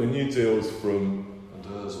 And we've got the new deals from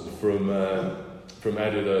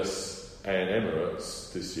Adidas and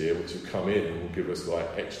Emirates this year, which have come in and will give us like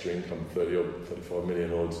extra income, 35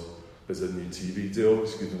 million odd. There's a new TV deal, which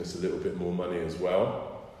is giving us a little bit more money as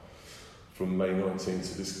well, from May 19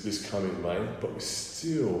 to this coming May. But we're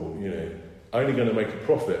still, only going to make a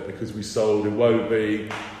profit because we sold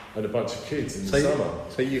Iwobi and a bunch of kids in the summer.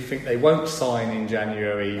 So you think they won't sign in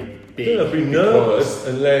January? They'll be nervous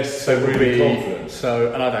unless they're really confident.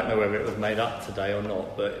 So, and I don't know whether it was made up today or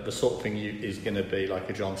not, but the sort of thing is going to be like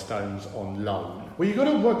a John Stones on loan. Well, you've got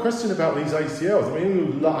a question about these ACLs. I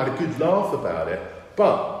mean, we had a good laugh about it,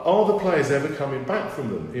 but are the players ever coming back from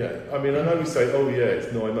them? I mean, I know we say,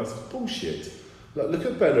 it's 9 months. It's bullshit. Look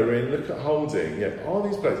at Bellerin, look at Holding. Are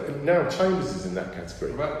these players? And now Chambers is in that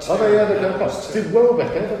category. Are they ever going to come back? Did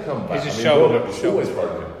Welbeck ever come back? He's shoulder. Welbeck was always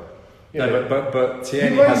broken. But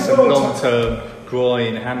Tierney has some long-term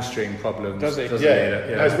groin, hamstring problems. Does he?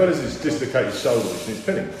 As well as his dislocated shoulder, which needs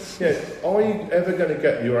pinning. Are you ever going to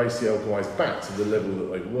get your ACL guys back to the level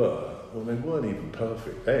that they were? well, they weren't even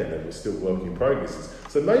perfect then. They were still work in progress.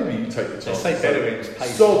 So maybe you take the chance. Say Bellerin's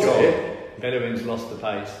pace. Sod it. Bellerin's lost the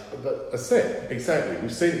pace. But that's it. Exactly.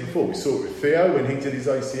 We've seen it before. We saw it with Theo when he did his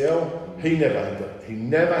ACL. He never had that. He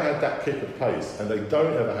never had that kick of pace, and they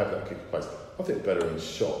don't ever have that kick of pace. I think Bellerin's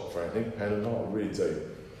shot, frankly, hand and heart. I really do.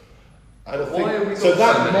 And I think, why are we so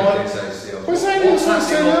that might. What's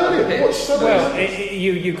happening earlier? Well,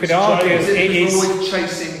 you could argue it is always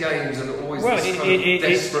chasing games and always this kind of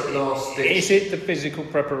desperate last ditch. Is it the physical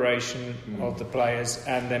preparation of the players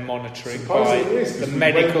and their monitoring Suppose by it is, the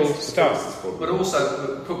medical staff? But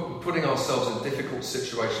also putting ourselves in difficult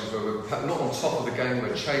situations where we're not on top of the game,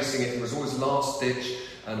 we're chasing it, and there's always last ditch.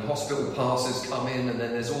 And hospital passes come in, and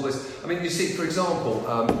then there's all this. I mean, you see, for example,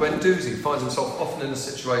 when Doozy finds himself often in a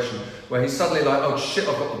situation where he's suddenly like, oh shit,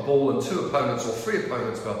 I've got the ball and 2 opponents or 3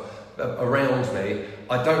 opponents around me,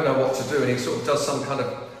 I don't know what to do, and he sort of does some kind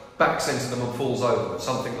of backs into them and falls over them,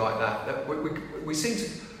 something like that. We seem to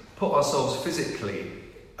put ourselves physically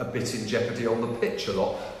a bit in jeopardy on the pitch a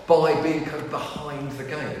lot by being kind of behind the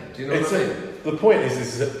game. Do you know what I mean? The point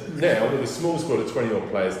is that now with a small squad of 20-odd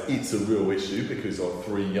players, it's a real issue because of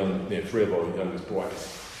 3 of our youngest,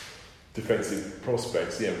 brightest defensive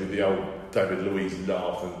prospects, with the old David Luiz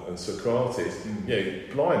laugh and Socrates,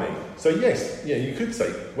 blimey. So yes, you could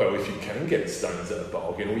say, well, if you can get Stones at a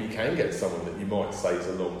bargain, or you can get someone that you might say is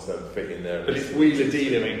a long-term fit in there. But it's wheeler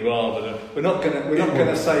dealing rather than we're not going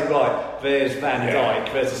to say right. There's Van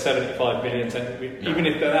Dijk. There's a 75 million. Even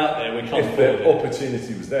if they're out there, we can't. If their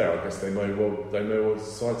opportunity was there, I guess they may well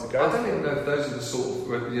decide to go. I don't even know if those are the sort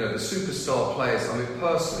of the superstar players. I mean,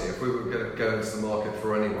 personally, if we were going to go into the market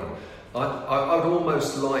for anyone, I'd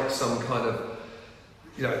almost like some kind of,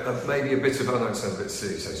 maybe a bit of, I know it sounds a bit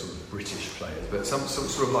silly to say sort of British players, but some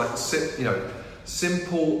sort of like,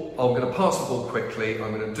 simple, I'm going to pass the ball quickly,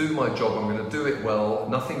 I'm going to do my job, I'm going to do it well,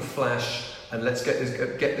 nothing flash, and let's get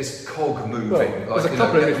this cog moving. Well, there's a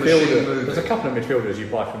couple of midfielders you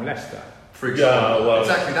buy from Leicester. For example. Well,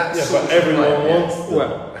 exactly, that's but everyone wants them.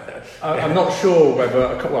 Well, I'm not sure whether.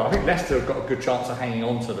 I think Leicester have got a good chance of hanging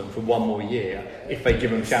on to them for one more year if they give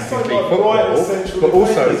them Champions League football. But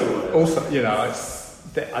also,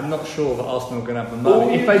 I'm not sure that Arsenal are going to have the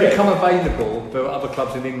money. If they become available, there are other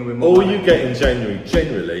clubs in England with more money. All you get in January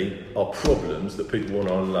generally are problems that people want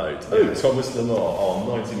to unload. Thomas Lemar,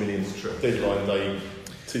 90 million deadline day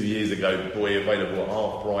 2 years ago, boy available at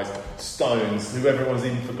half price. Stones, who everyone's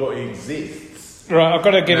even forgot he exists. Right, I've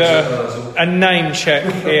got to give a name check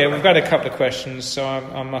here. We've got a couple of questions, so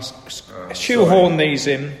I must shoehorn these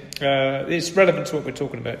in. It's relevant to what we're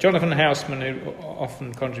talking about. Jonathan Houseman, who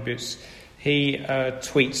often contributes, he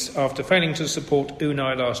tweets, after failing to support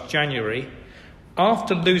Unai last January,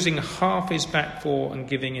 after losing half his back four and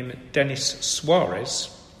giving him Denis Suarez,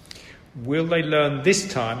 will they learn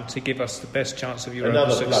this time to give us the best chance of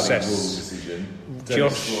Europa success?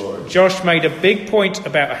 Josh made a big point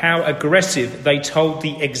about how aggressive they told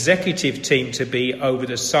the executive team to be over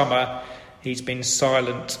the summer. He's been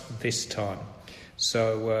silent this time.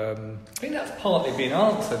 So I think that's partly been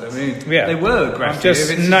answered. I mean, they were aggressive. I'm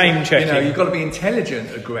just name checking. You've got to be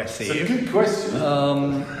intelligent aggressive. It's a good question.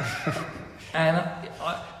 And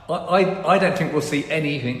I don't think we'll see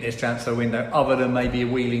anything this transfer window other than maybe a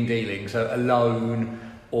wheeling dealing, so a loan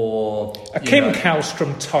or a Kim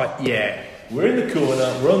Kallstrom type. Yeah. We're in the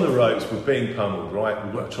corner, we're on the ropes, we're being pummeled, right?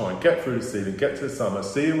 We've got to try and get through the season, get to the summer,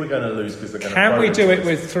 see who we're going to lose because they're going to... Can we do it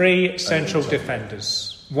with 3 central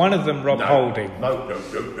defenders? One of them, Rob Holding. No.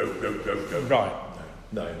 Right.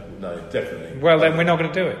 No, definitely. Well, then we're not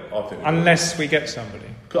going to do it. I think unless we get somebody.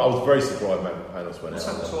 I was very surprised Panos went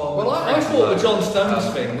out. Well, I thought the John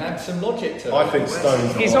Stones thing had some logic to it. I think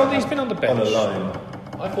Stones... He's been on the bench. On a loan.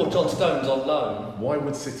 I thought John Stones on loan. Why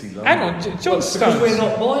would City loan? Hang on, John Stones. Because we're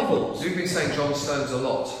not rivals. You've been saying John Stones a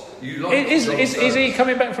lot. You like Is he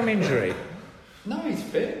coming back from injury? No, he's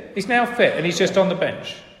fit. He's now fit and he's just on the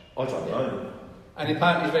bench. I don't know. And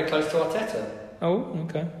apparently he's very close to Arteta. Oh,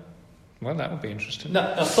 okay. Well, that would be interesting.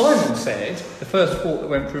 Now, Simon said, the first thought that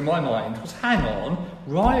went through my mind was, hang on,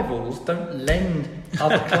 rivals don't lend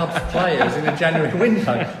other clubs players in a January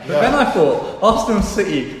window. But then I thought, Arsenal and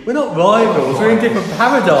City, we're not rivals, we're in different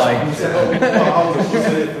paradigms. What's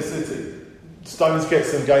in it for City? Stones get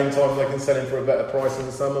some game time, they can sell him for a better price in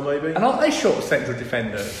the summer, maybe? And aren't they short central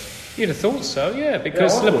defenders? You'd have thought so, yeah,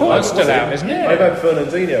 because Laporte's still out, isn't he? They've had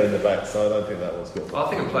Fernandinho in the back, so I don't think that one's good. I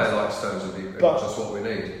think a player like Stones would be just what we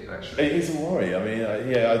need, actually. It is a worry. I mean,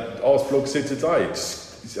 Arsblog said today,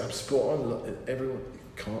 I'm spot on. Everyone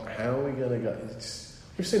can't. How are we going to go?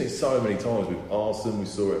 We've seen it so many times with Arsenal. We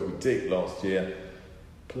saw it with Dick last year.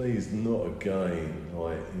 Please, not again.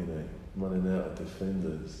 Running out of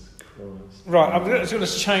defenders. Right, I'm going to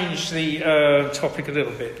change the topic a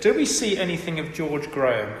little bit. Do we see anything of George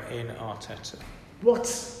Graham in Arteta?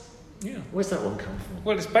 What? Yeah. Where's that one come from?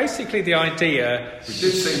 Well, it's basically the idea We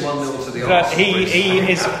did see 1-0 to the that Arsenal. he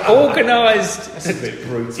is organised. That's a bit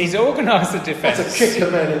brutal. He's organised the defence. That's a kick a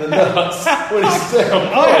man in the nuts when he's down.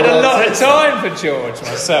 I had a lot of time for George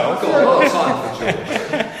myself. I've got a lot of time for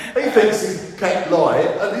George. He thinks he's Pep Light,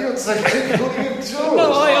 and he wants to say, look at George.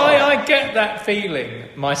 No, I get that feeling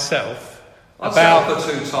myself. I've About set up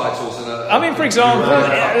for 2 titles and I mean, for example,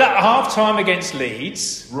 at half time against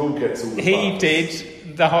Leeds, Rule gets all the he bucks.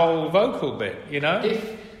 did the whole vocal bit, you know?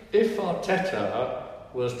 If Arteta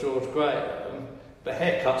was George Graham, the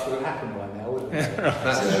haircuts would have happened by now, wouldn't they?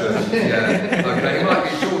 That's true. Yeah. Okay. It might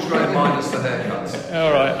be George Graham minus the haircuts.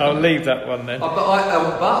 All right, I'll leave that one then. But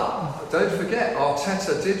don't forget,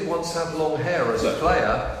 Arteta did once have long hair as a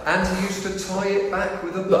player, and he used to tie it back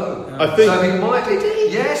with a bow. I think- so he might be.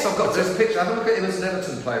 Yes, I've got this picture. Have a look at him as an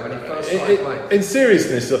Everton player when he first started playing. In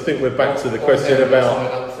seriousness, I think we're back to the question hair, about.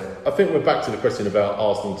 outside outfit. I think we're back to the question about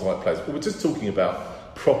Arsenal type players. But we're just talking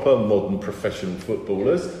about proper modern professional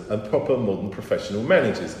footballers and proper modern professional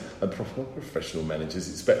managers. And proper professional managers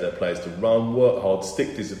expect their players to run, work hard,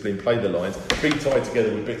 stick discipline, play the lines, be tied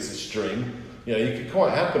together with bits of string. You know, you could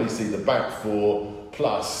quite happily see the back four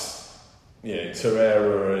plus, you know,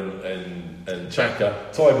 Torreira and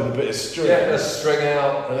Xhaka tied with a bit of string. Yeah, a string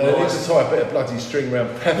out. And they need to tie a bit of bloody string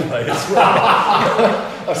around Pepe as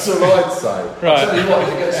well. That's all I'd say. Right. I tell you what,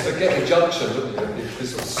 if you get to Spaghetti Junction, wouldn't you?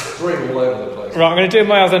 There's sort of string all over the place. Right, I'm going to do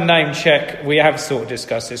my other name check. We have sort of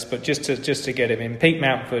discussed this, but just to get him in. Pete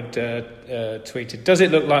Mountford tweeted, does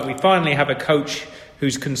it look like we finally have a coach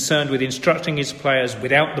who's concerned with instructing his players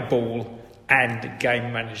without the ball and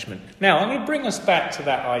game management? Now, I'm going to bring us back to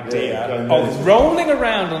that idea of rolling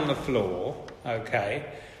around on the floor, okay,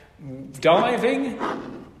 diving.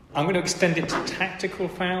 I'm going to extend it to tactical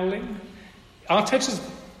fouling. Arteta's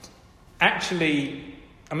actually,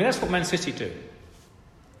 I mean, that's what Man City do.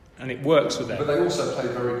 And it works with them. But they also play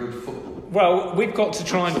very good football. Well, we've got to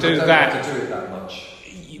try and do they don't that. have to do it that much.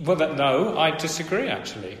 Well, no, I disagree,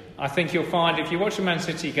 actually. I think you'll find if you watch a Man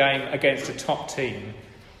City game against a top team,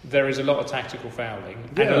 there is a lot of tactical fouling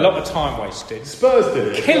and a lot of time wasted. Spurs did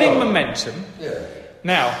it. Killing momentum. Yeah.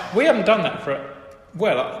 Now, we haven't done that for,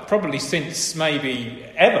 well, probably since maybe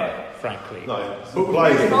ever, frankly. No,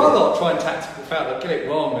 But if I lot try and tactical foul, they'll get it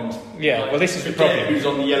wrong and Yeah, well, this is the forget problem. who's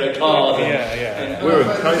on the yellow card. Yeah. We're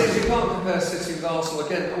But crazy. you can't compare City with Arsenal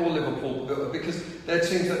again, or Liverpool, because they're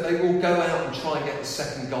teams that they will go out and try and get the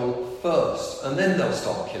second goal first, and then they'll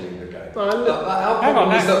start killing the game. Our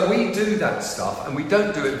problem is that we do that stuff, and we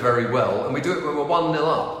don't do it very well, and we do it when we're 1-0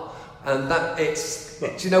 up. And that do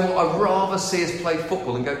you know what? I'd rather see us play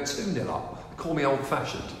football and go 2-0 up. Call me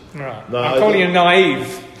old-fashioned. Right. No, I'm calling you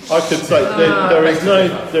naive. I could say there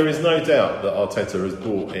is no doubt that Arteta has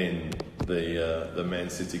brought in the Man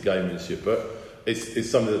City gamemanship, but it's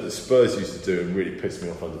something that the Spurs used to do and really pissed me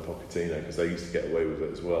off under Pochettino because they used to get away with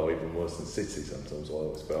it as well, even worse than City sometimes. I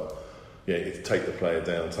always felt, take the player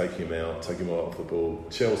down, take him out off the ball.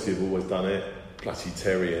 Chelsea have always done it. Bloody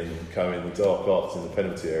Terry and Co in the dark arts in the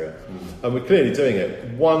penalty area, and we're clearly doing it.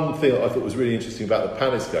 One thing I thought was really interesting about the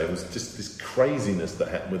Palace game was just this craziness that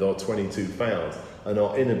happened with our 22 fouls and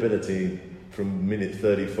our inability from minute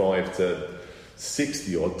 35 to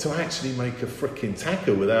 60 odd to actually make a freaking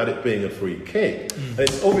tackle without it being a free kick. And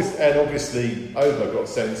it's obviously Oba got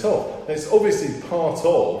sent off. And it's obviously part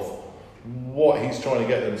of what he's trying to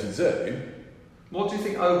get them to do. What do you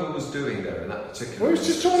think Oba was doing there in that particular? Well, he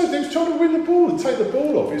was trying to win the ball and take the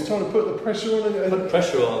ball off. He was trying to put the pressure on and Put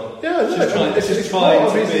pressure on. it's part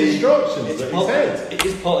of his instructions that he said. It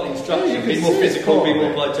is part of the instruction. Yeah, Be more physical, be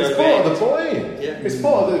more like Joe. It's part of the buy-in. Yeah. It's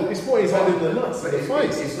part of it's what he's had in the nuts in the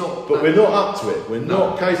face. It's not, but we're not up to it. We're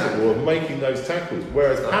not capable exactly. of making those tackles.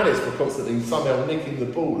 Whereas Palace were constantly somehow nicking the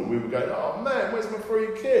ball, and we were going, "Oh man, where's my free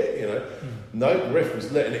kick?" You know, no, the ref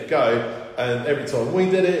was letting it go, and every time we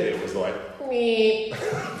did it, it was like.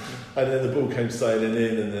 And then the ball came sailing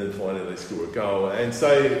in, and then finally they score a goal, and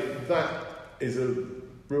so that is a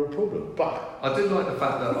real problem. But I did like the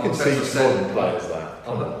fact that we can Arteta teach said modern players that.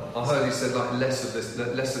 I heard he said like less of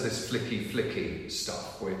this flicky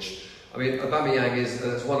stuff. Which I mean, Aubameyang is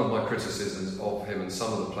one of my criticisms of him and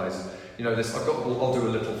some of the players. You know, this I've got the ball, I'll do a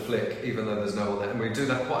little flick, even though there's no one there, and we do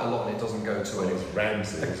that quite a lot, and it doesn't go to any.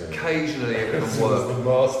 Ramsey. Occasionally it can It's work. the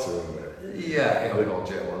master of it. Yeah, oh God,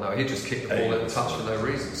 yeah. Well, no, he just kicked the ball at the touch for no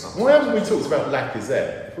reason. Sometimes. Why haven't we talked about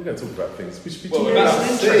Lacazette? If we're going to talk about things, we should be talking that's about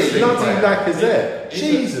an interesting bloody player. Lacazette.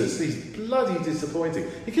 Jesus, he's bloody disappointing.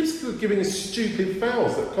 He keeps giving us stupid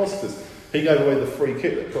fouls that cost us He gave away the free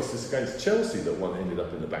kick that cost us against Chelsea that one ended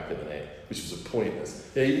up in the back of the net, which was a pointless.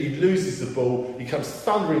 He loses the ball, he comes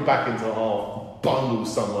thundering back into half,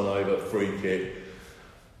 bundles someone over, free kick,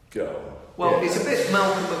 goal. Well, it's a bit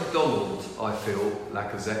Malcolm McDonald, I feel,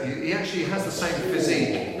 Lacazette. He actually has the same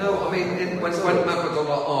physique. No, I mean, when Malcolm McDonald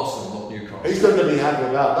at Arsenal, not Newcastle. He's not going to be happy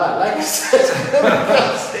about that.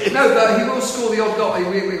 Lacazette. No, but he will score the odd goal. He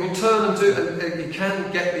will turn and do, and he can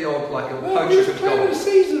get the odd, like, he'll poach a good goal. The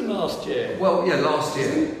season last year. Well, yeah, last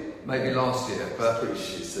year. Maybe last year. But pretty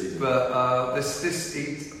shit season. But it's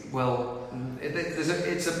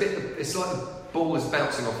like the ball is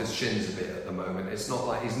bouncing off his shins a bit at the moment. It's not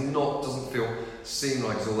like doesn't seem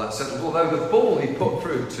like he's all that settled. Although the ball he put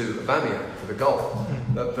through to Aubameyang for the goal,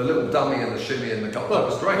 the little dummy and the shimmy and the goal, that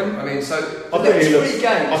was great. I mean, so I think he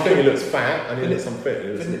looks fat and he looks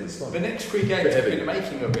unfit. The next 3 games have been the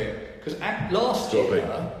making of it, because last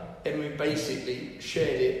year Emery basically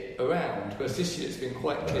shared it around, whereas this year it's been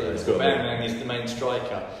quite clear that Aubameyang is the main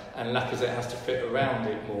striker and Lacazette has to fit around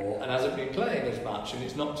it more and hasn't been playing as much, and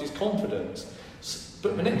it's knocked his confidence.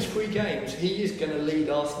 But the next 3 games he is going to lead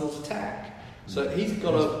Arsenal's attack, so he's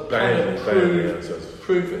got to kind of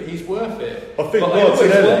prove that he's worth it. I think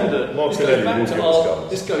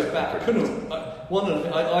this goes back.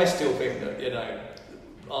 I still think that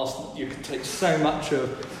Arsenal, you can take so much of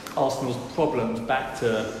Arsenal's problems back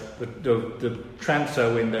to the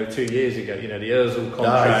transfer window 2 years ago. The Ozil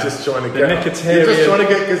contract. He's just trying to get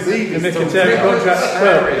Gazidis. The Mkhitaryan contract.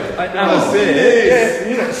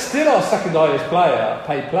 Still our second highest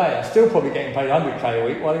paid player, still probably getting paid 100k a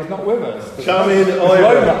week while he's not with us. Roma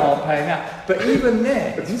aren't paying that. But even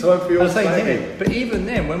then, but even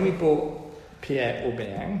then, when we bought Pierre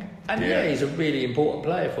Aubameyang, and he's a really important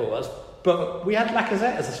player for us. But we had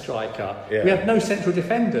Lacazette as a striker. Yeah. We had no central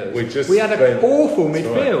defenders. We had an awful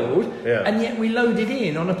midfield, and yet we loaded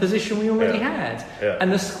in on a position we already had. Yeah.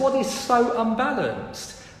 And the squad is so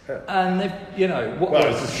unbalanced. Yeah. And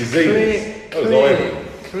it's just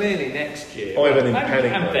clearly next year. Ivan in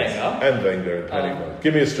panic mode. And Wenger in panic mode.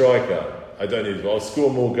 Give me a striker. I don't need. I'll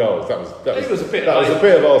score more goals. That was a bit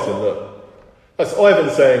of Arsenal. Look, that's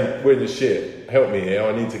Ivan saying we're the shit. Help me here.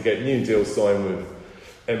 I need to get new deals signed with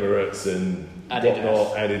Emirates and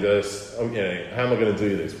whatnot, Adidas. How am I going to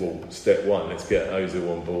do this? Well, step 1, let's get Ozil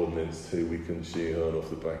on board, and then 2, we can shoehorn off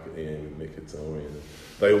the back at the end with Mkhitaryan.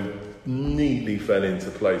 They all neatly fell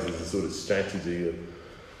into place as a sort of strategy of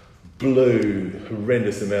blew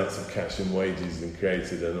horrendous amounts of cash and wages and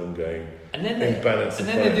created an ongoing imbalance. And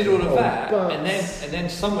then they did all of that, and then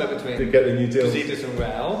somewhere between Gazidis and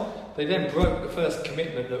Raul, they then broke the first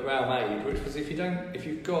commitment that Raul made, which was if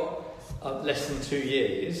you've got less than 2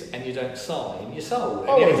 years and you don't sign, you're sold.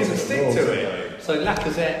 And he didn't stick to it. So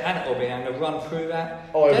Lacazette and Aubameyang have run through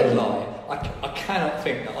that deadline. I cannot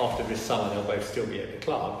think that after this summer they'll both still be at the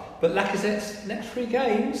club. But Lacazette's next 3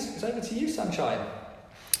 games is over to you, Sunshine.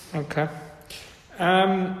 Okay.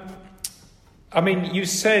 You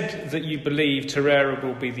said that you believe Torreira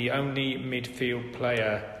will be the only midfield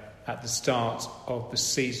player at the start of the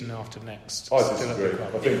season after next. I disagree.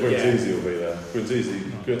 I think Guendouzi will be there.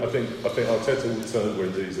 Guendouzi, I think Arteta will turn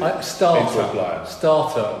Guendouzi into a player.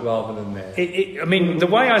 Starter rather than there. The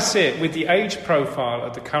way I see it, with the age profile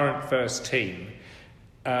of the current first team,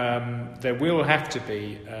 there will have to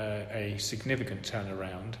be a significant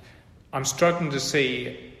turnaround. I'm struggling to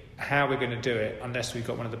see how we're going to do it unless we've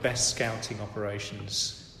got one of the best scouting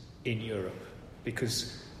operations in Europe,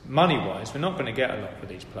 because money-wise, we're not going to get a lot for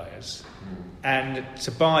these players. And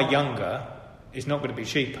to buy younger is not going to be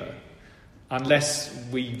cheaper unless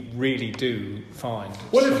we really do find...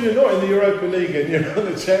 Well, if you're not in the Europa League and you're in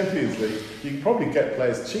the Champions League, you can probably get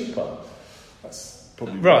players cheaper. That's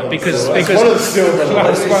probably... Right, because one of the silver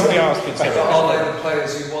lines. Are they the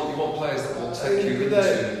players you want? You want players that will take you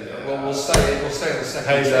into... Well, we'll stay in the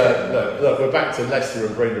second tier. Look, we're back to Leicester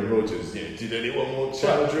and Brendan Rodgers. Did anyone want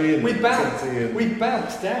Chowdhury and we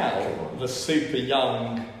bounced out the super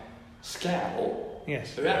young scout.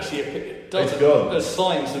 Yes. Who actually has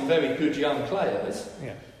signed some very good young players.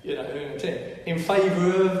 Yeah. In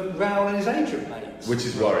favour of Raul and his agent mates. Which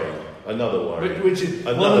is worrying. Another worry. Which is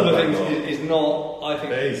one of the things is not, I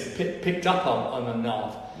think, picked up on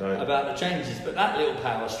enough about the changes. But that little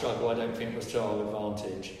power struggle, I don't think was to our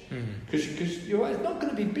advantage. Because you're right, it's not going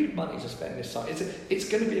to be big money to spend this time. It's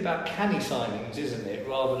going to be about canny signings, isn't it,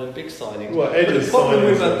 rather than big signings. Well, the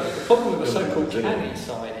problem with a so-called canny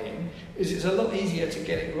signing is it's a lot easier to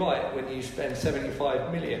get it right when you spend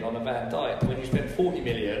 75 million on a Van Dijk than when you spend 40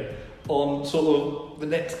 million on sort of the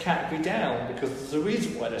next category down, because there's a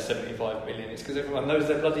reason why they're 75 million. It's because everyone knows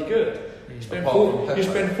they're bloody good. You spend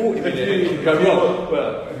 40 million and you go wrong.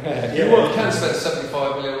 Well, you can spend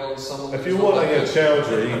 75 million on someone. If you're wanting a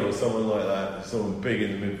Chowdhury or someone like that, someone big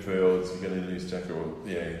in the midfield, you're going to lose Jack, or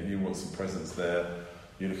you want some presence there.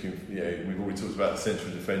 You're looking, we've already talked about the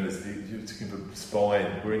central defenders. You're looking for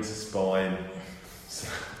spine. We're into spine.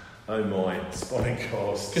 Oh my, spine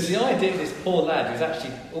costs. Because the idea of this poor lad who's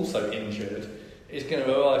actually also injured is going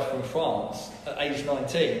to arrive from France at age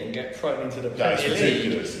 19 and get thrown into the Premier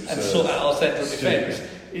League and sort out our central defence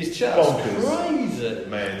is just crazy.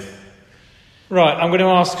 Mad. Right, I'm going to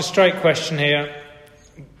ask a straight question here.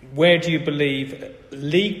 Where do you believe,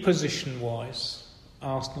 league position-wise,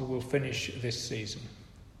 Arsenal will finish this season?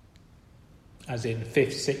 As in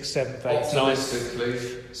 5th, 6th, 7th, 8th, 9th? Optimistically,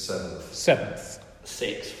 7th.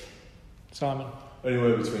 6th. Simon?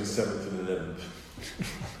 Anywhere between 7th and 11th.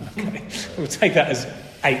 Okay, we'll take that as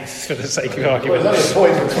 8th for the sake of argument. Well, there's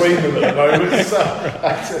only a point between them at the moment, so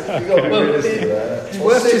you've got to be realistic there.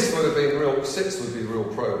 Well, 6th would have been real. 6th would be real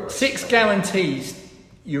progress. 6 guarantees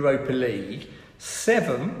Europa League.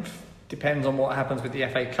 7th depends on what happens with the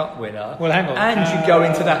FA Cup winner. Well, hang on. And you go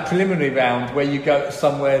into that preliminary round where you go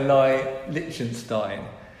somewhere like Liechtenstein.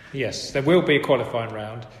 Yes, there will be a qualifying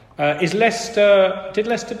round. Did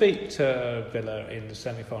Leicester beat Villa in the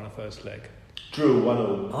semi-final first leg? Drew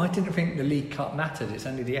 1-1. I didn't think the League Cup mattered. It's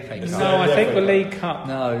only the FA Cup. No, I think the League Cup.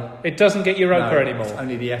 No. It doesn't get Europa anymore. It's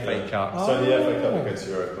only the FA Cup. So the FA Cup against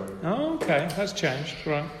Europa. Oh, okay. That's changed.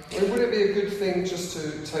 Right. Would it be a good thing just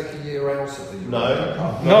to take a year out of the Europa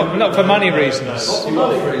Cup? Not for money reasons. Not for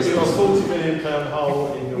money reasons. You've got a £40 million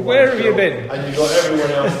hole in your Where have you been? And you've got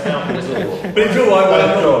everyone else out the door. But it's all right.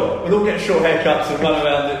 We'll all get short haircuts and run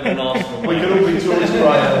around in an Arsenal. We can all be George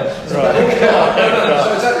Graham. So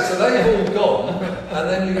they've all gone, and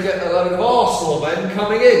then you get a load of Arsenal men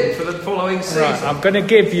coming in for the following season. Right, I'm going to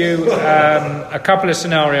give you a couple of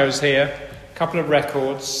scenarios here, a couple of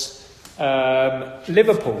records.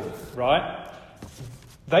 Liverpool, right?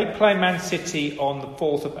 They play Man City on the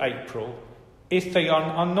 4th of April. If they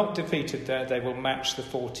are not defeated there, they will match the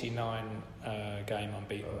 49 game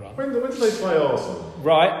unbeaten run. When do they play Arsenal?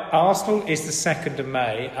 Right, Arsenal is the 2nd of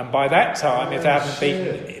May, and by that time, if they haven't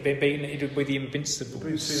been beaten, it would be the invincible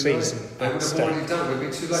season. They would have already done. It would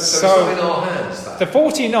be too late. So it's not in our hands. That. The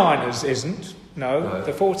 49ers isn't. No,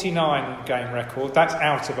 the 49 game record, that's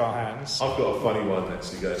out of our hands. I've got a funny one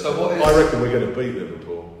actually going. So what is... I reckon we're going to beat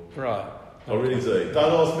Liverpool. Right. I really do.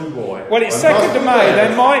 Don't ask me why. Well, it's 2nd of May. They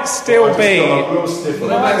might still be. They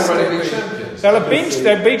might already be champions.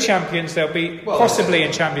 They'll be champions. They'll be possibly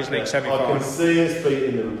in Champions League semi-final. I can see us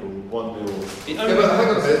beating Liverpool 1-0. Yeah, but hang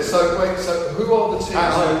on a bit. So who are the teams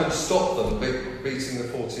who can stop them beating the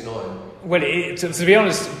 49? Well, to be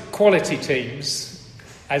honest, quality teams,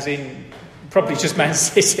 as in probably just Man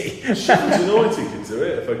City. Sheffield United can do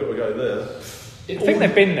it if they've got to go there. I think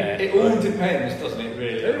they've been there. It all depends, doesn't it,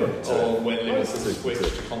 really, on when Liverpool switch to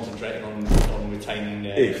concentrating on retaining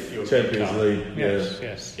their European Champions Cup. League. Yes.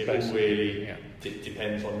 It all really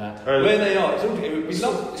depends on that. And where they are, we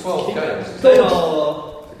love 12 games. They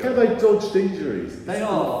are. How they dodged injuries? They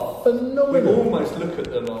are phenomenal. We almost look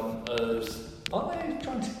at them as aren't they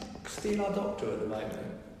trying to steal our doctor at the moment?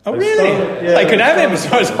 Oh, really? They can have him as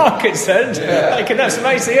far as I'm concerned. Yeah. They can have some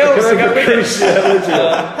ACLs to go with him.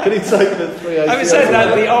 Can he take the 3 ACLs? Having said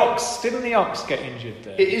that, didn't the Ox get injured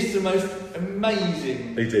there? It is the most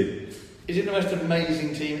amazing. He did. Is it the most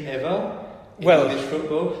amazing team ever in English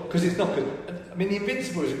football? Because it's not good. I mean, the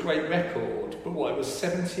Invincible is a great record, but it was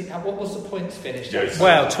 17. What was the points finished?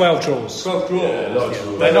 Well, 12 draws. 12 draws. Yeah, draws.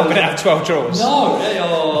 They're not going to have 12 draws. No, they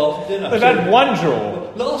are. They've had one draw.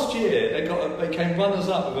 Last year, they came runners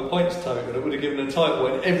up with a points total that would have given a title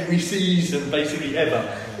in every season, basically ever.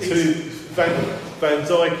 To Van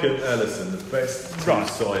Dijk and Alisson, the best two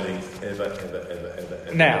signings ever.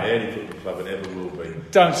 Now, any football club and ever will be.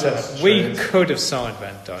 Don't say that. We could have signed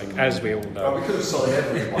Van Dijk, as we all know. Well, we could have signed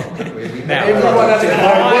everyone, couldn't we? Everyone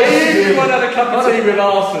had a cup of tea with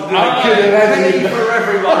Arsenal. Penny for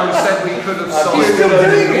everyone who said we could have signed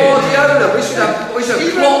Guardiola. We should have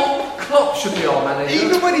Klopp should be our manager.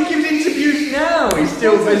 Even when he gives interviews now, he's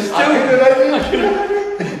still. Do you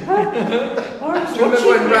remember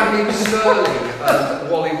when Raheem Sterling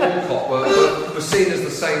and Wally Walcott were seen as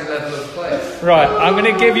the same level of player? Right, I'm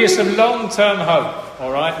going to give you some long-term hope,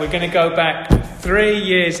 all right? We're going to go back 3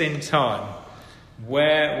 years in time.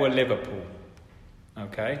 Where were Liverpool?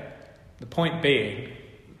 Okay? The point being,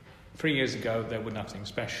 3 years ago, they were nothing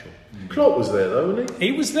special. Klopp was there, though, wasn't he?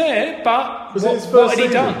 He was there, but Was it his first what had he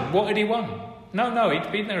season? done? What had he won? No,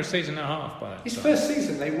 he'd been there a season and a half by that His time. first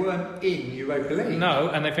season, they weren't in Europa League. No,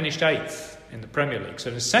 and they finished 8th in the Premier League. So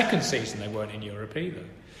the second season, they weren't in Europe either.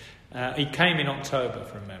 He came in October,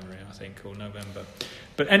 from memory, I think, or November.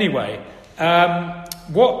 But anyway,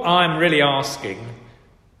 what I'm really asking,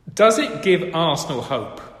 does it give Arsenal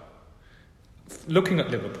hope, looking at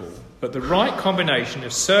Liverpool, that the right combination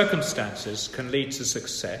of circumstances can lead to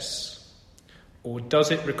success, or does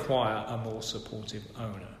it require a more supportive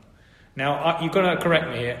owner? Now, you've got to correct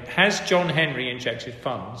me here. Has John Henry injected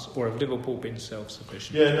funds, or have Liverpool been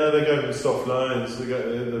self-sufficient? Yeah, no, they gave them soft loans.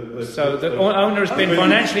 So the owner has been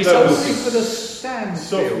financially Something soft. for the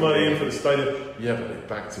standstill. Soft money in for the stadium. Yeah, but they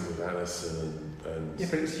backed him with Alisson and Yeah,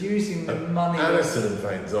 but it's using the money. Alisson and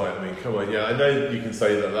Van Dijk. I mean, come on. Yeah, I know you can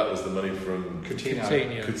say that was the money from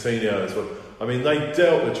Coutinho. as well. I mean, they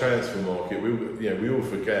dealt the transfer market. We all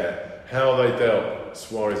forget how they dealt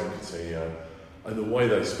Suarez and Coutinho. And the way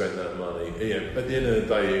they spent that money, at the end of the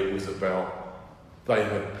day, it was about they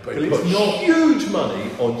put huge money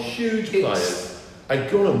on huge players and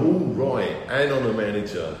got them all right, and on a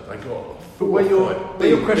manager. They got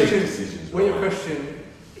your question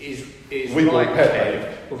is right,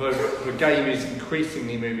 Kev, although the game is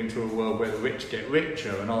increasingly moving to a world where the rich get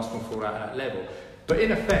richer and Arsenal fall out at that level. But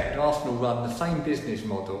in effect, Arsenal run the same business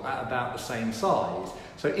model at about the same size.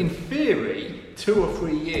 So in theory, 2 or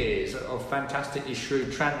 3 years of fantastically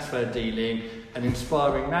shrewd transfer dealing and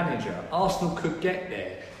inspiring manager, Arsenal could get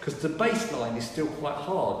there, because the baseline is still quite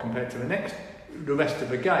hard compared to the rest of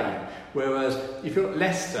the game. Whereas if you're at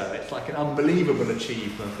Leicester, it's like an unbelievable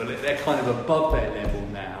achievement, but they're kind of above their level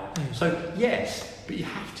now. So yes, but you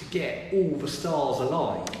have to get all the stars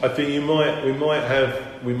aligned. I think we might have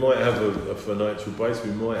a financial base,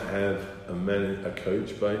 we might have a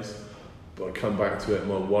coach base, but I come back to it.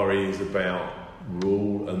 My worry is about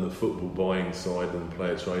Raul and the football buying side and the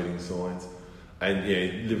player trading side. And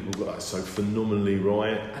Liverpool got that so phenomenally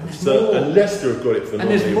right, and Leicester have got it phenomenally right. And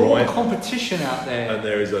there's more competition out there, and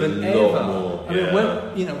there is a lot ever. more.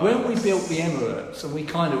 I mean, when we built the Emirates, and we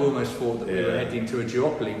kind of almost thought that we were heading to a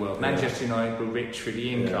duopoly world. Manchester United were rich with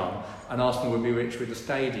the income, and Arsenal would be rich with the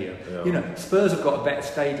stadium. Yeah. Spurs have got a better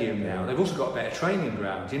stadium now. They've also got a better training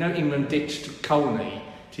ground. England ditched Colney.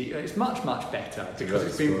 It's much better because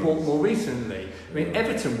it's been bought more recently. I mean,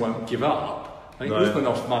 Everton won't give up. I think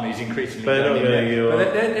Usmanov's money is increasingly going in there.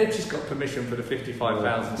 But they've just got permission for the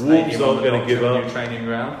 55,000 stadium on the new training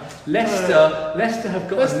ground. Leicester have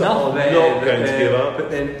got enough there, but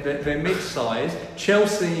they're mid-sized.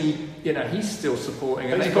 Chelsea, he's still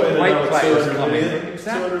supporting, and they've got great players coming.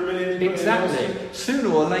 Exactly. Sooner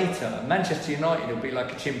or later, Manchester United will be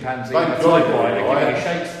like a chimpanzee and a typewriter giving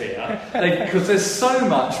Shakespeare, because there's so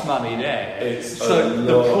much money there.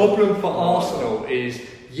 The problem for Arsenal is,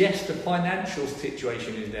 yes, the financial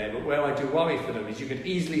situation is there, but where I do worry for them is you could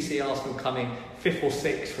easily see Arsenal coming 5th or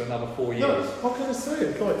 6th for another 4 years. No, how can I say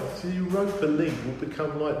it? Like, the Europa League will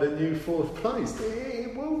become like the new 4th place.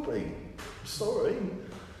 It will be. I'm sorry.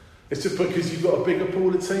 It's just because you've got a bigger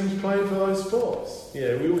pool of teams playing for those spots.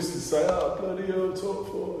 Yeah, we always say, bloody hell, top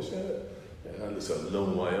 4, that looks a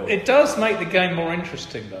long way off. It does make the game more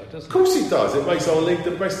interesting, though, doesn't it? Of course it does. It makes our league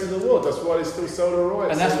the best in the world. That's why they still sell the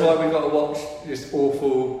rights. And that's why we've got to watch this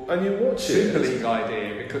awful Super League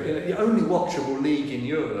idea. Because the only watchable league in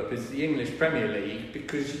Europe is the English Premier League,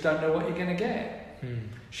 because you don't know what you're going to get.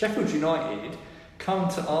 Sheffield United come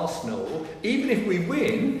to Arsenal. Even if we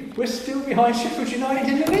win, we're still behind Sheffield United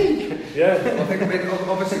in the league. Yeah, I think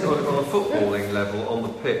obviously on a footballing level, on the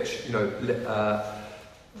pitch,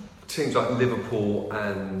 teams like Liverpool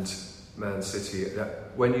and Man City,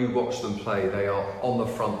 when you watch them play, they are on the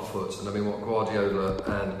front foot. And I mean, what Guardiola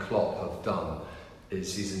and Klopp have done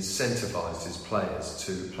is he's incentivised his players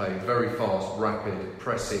to play very fast, rapid,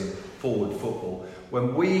 pressing, forward football.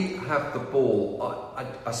 When we have the ball,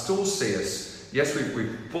 I still see us, yes,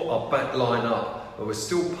 we've put our back line up, but we're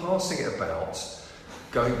still passing it about,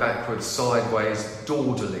 going backwards, sideways,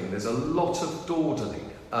 dawdling. There's a lot of dawdling.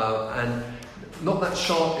 And not that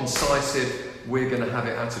sharp, incisive, we're going to have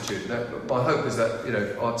it attitude. Now, my hope is that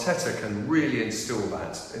Arteta can really instill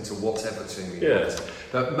that into whatever team he has.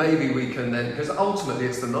 That maybe we can then, because ultimately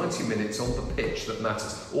it's the 90 minutes on the pitch that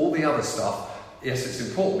matters. All the other stuff, yes, it's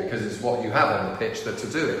important because it's what you have on the pitch to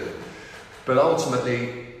do it. But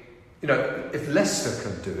ultimately, if Leicester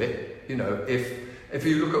can do it, if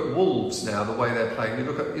you look at Wolves now, the way they're playing, you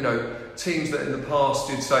look at teams that in the past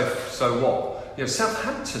you'd say, so what?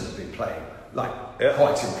 Southampton have been playing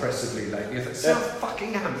quite impressively lately.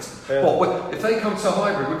 Fucking Hampton. What, if they come to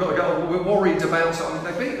Highbury, we've got to go. We're worried about it. I mean,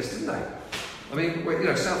 they beat us, didn't they? I mean,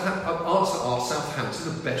 Southampton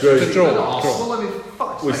are better Drew. than Arsenal. I mean,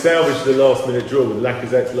 fuck. We salvaged the last minute draw with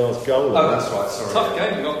Lacazette's last goal. Oh, that's right. Sorry. Tough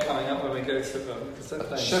game we got coming up when we go to Sheffield.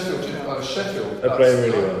 They're playing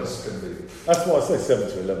really well. That's going to be. That's why I say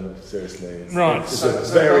 7-11. Seriously, it's a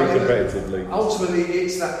So, very competitive league. Ultimately,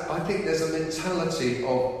 it's that. I think there's a mentality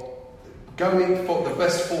of going for the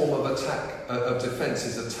best form of attack, of defence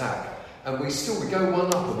is attack. And we go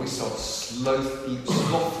one up and we start slothfully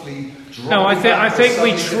dropping. No, I think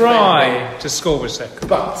we try to score a second,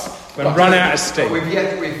 But when run out of steam.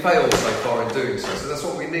 But we've failed so far in doing so. So that's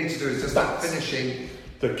what we need to do is just start finishing.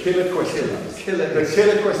 the killer question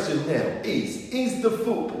now is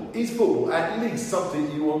football at least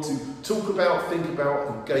something you want to talk about, think about,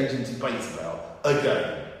 engage in debate about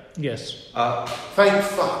again? Yes. Thank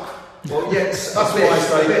fuck. Well, yes, that's what I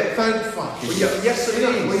say. Thank fuck. Well, yes, it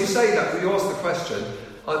is. When you say that, when you ask the question,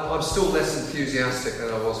 I'm still less enthusiastic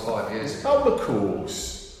than I was 5 years ago. Oh, of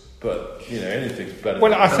course. But, anything's better.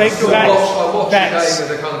 Well, I think I watch the game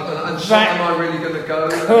with a kind of, and am I really going to go?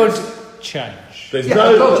 Could change. There's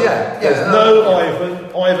no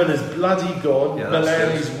Ivan. Ivan is bloody gone. Yeah,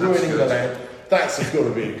 Milan is ruining Milan. That's got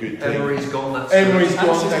to be a good thing. Emery's gone. That's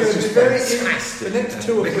just very fantastic. The next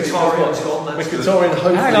 2 or 3 Mkhitaryan's gone. That's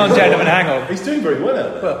Mkhitaryan, Hang on, gentlemen, hang on. He's doing very well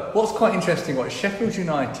out there. But what's quite interesting, Sheffield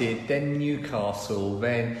United, then Newcastle,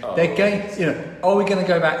 then their game. Are we going to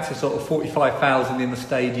go back to sort of 45,000 in the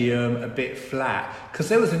stadium, a bit flat? Because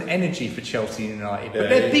there was an energy for Chelsea United, but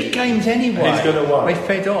they're big games anyway. He's going to worry. They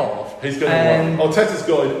fed off. He's going to worry. Arteta's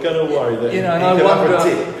going to worry that and I wonder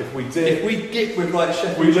if we dip. If we dip with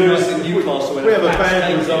Sheffield we lose United, Newcastle, we have a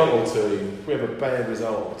bad result or two. We have a bad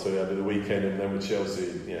result or two over the weekend, and then with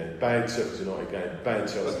Chelsea, bad Sheffield United game, bad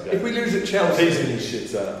Chelsea game. If we lose at Chelsea, he's in his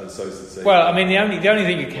shit out, and so's the team. Well, I mean, the only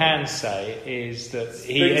thing you can say is that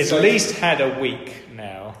he has at least had a week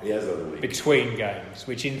now. He has had a week between games,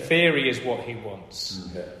 which in theory is what he wants.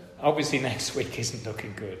 Yeah. Obviously, next week isn't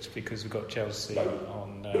looking good because we've got Chelsea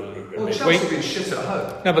on. Chelsea have been shit at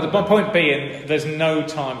home. No, but the point being, there's no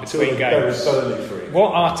time between games.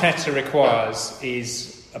 What Arteta requires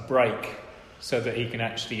is a break so that he can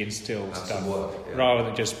actually instill stuff rather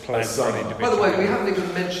than just plan for an individual. By the way, we haven't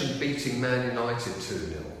even mentioned beating Man United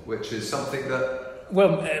 2-0, which is something that.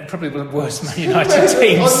 Well, probably one of the worst Man United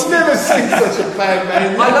teams. I've never seen such a bad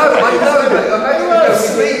Man United. I know, but imagine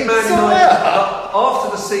we beat Man United after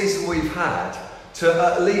the season we've had to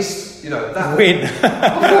at least, that win.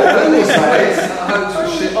 At least at home to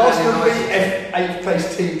shit Man Arsenal United. beat 8th place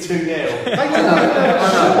team 2-0.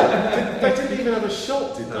 They didn't even have a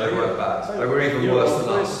shot, did they? No, they weren't bad. They were even worse than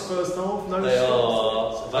us. First half, no They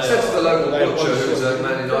shots. I said to the local butcher, who's a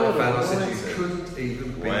Man United fan, I said, you couldn't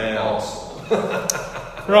even beat Arsenal.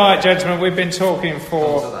 Right, gentlemen, we've been talking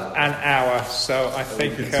for an hour, so I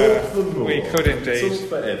think we could indeed.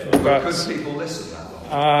 But could people listen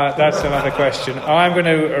that long? That's another question. I'm going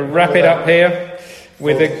to wrap it up here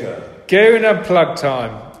with a Gooner plug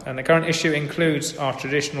time, and the current issue includes our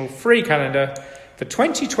traditional free calendar for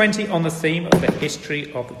 2020 on the theme of the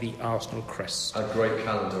history of the Arsenal crest. A great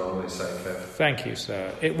calendar, I would say, Kev. Thank you,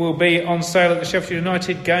 sir. It will be on sale at the Sheffield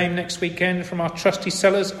United game next weekend from our trusty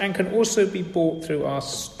sellers and can also be bought through our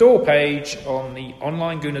store page on the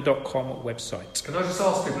onlinegooner.com website. Can I just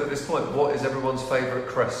ask people at this point, what is everyone's favourite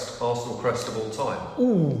crest, Arsenal crest of all time?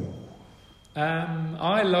 Ooh.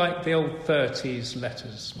 I like the old 30s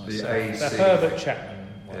letters myself. The AC. The Herbert Chapman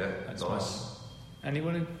one. Yeah, that's nice.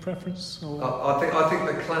 Anyone in preference? Or? I think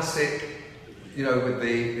the classic, with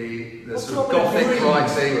the sort of Gothic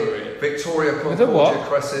writing, Victoria Concordia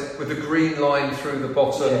crescent, with the green line through the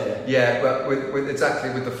bottom. But with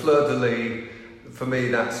the fleur de lis. For me,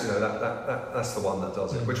 that's that's the one that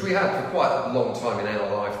does it, which we had for quite a long time in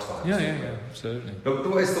our lifetime. Yeah, absolutely. But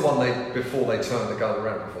it's the one before they turned the gun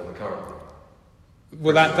around before the current one.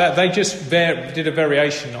 Well, that they just did a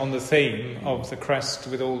variation on the theme of the crest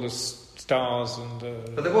with all the stars and.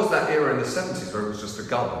 But there was that era in the 70s where it was just a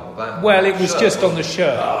gun on the back. Well, it was just on the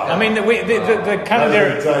shirt. I mean, the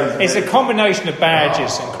calendar is a combination of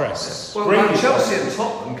badges and crests. Well, Chelsea and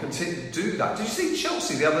Tottenham continue to do that. Did you see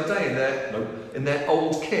Chelsea the other day in their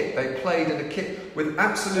old kit? They played in a kit with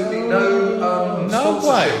absolutely no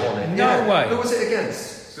sponsorship on it. No way. Who was it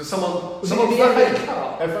against? So someone FA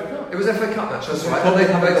Cup? It was FA Cup match, that's right. And they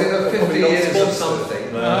did a 50 years of something.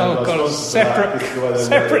 Oh god,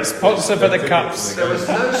 separate sponsor for the cups. There was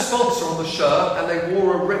no sponsor on the shirt, and they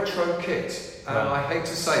wore a retro kit. And I hate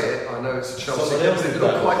to say it, I know it's a Chelsea kit, but it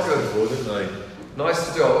looked quite good. Nice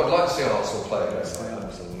to do. I'd like to see Arsenal play against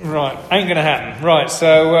Southampton. Right, ain't going to happen. Right,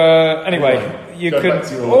 so anyway, you can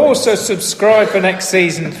also subscribe for next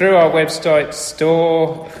season through our website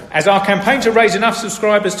store, as our campaign to raise enough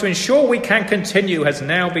subscribers to ensure we can continue has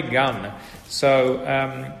now begun. So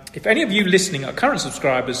if any of you listening are current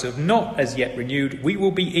subscribers who have not as yet renewed, we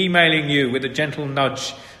will be emailing you with a gentle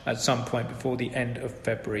nudge at some point before the end of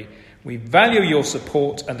February. We value your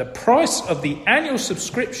support, and the price of the annual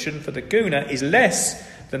subscription for the Gooner is less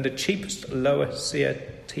than the cheapest lower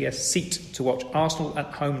tier seat to watch Arsenal at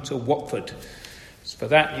home to Watford. So for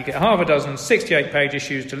that, you get half a dozen 68-page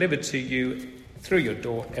issues delivered to you through your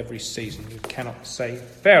door every season. You cannot say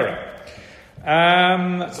fairer.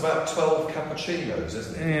 It's about 12 cappuccinos,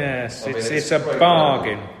 isn't it? Yes, it's a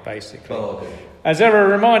bargain, basically. Bargain. As ever, a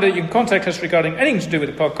reminder, you can contact us regarding anything to do with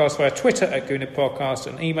the podcast via Twitter at Gooner Podcast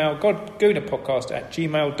and email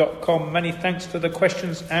goonerpodcast@gmail.com. Many thanks for the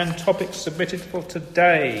questions and topics submitted for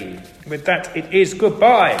today. With that, it is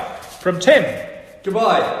goodbye from Tim.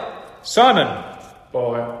 Goodbye. Simon.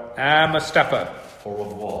 Bye. And Mustafa. Au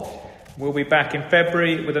revoir. We'll be back in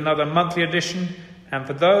February with another monthly edition. And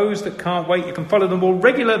for those that can't wait, you can follow the more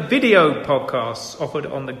regular video podcasts offered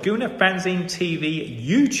on the Gooner Fanzine TV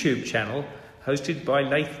YouTube channel, hosted by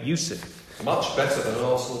Leif Yusuf. Much better than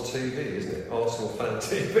Arsenal TV, isn't it? Arsenal Fan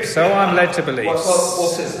TV. So I'm led to believe.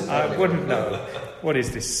 What is it? I wouldn't know. What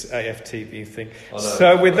is this AFTV thing?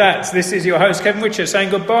 So with that, this is your host, Kevin Whitcher,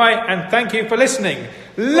 saying goodbye and thank you for listening.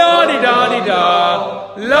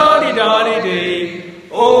 La-di-da-di-da, la-di-da-di-dee.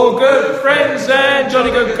 All good friends and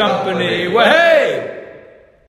jolly good company. Well, hey!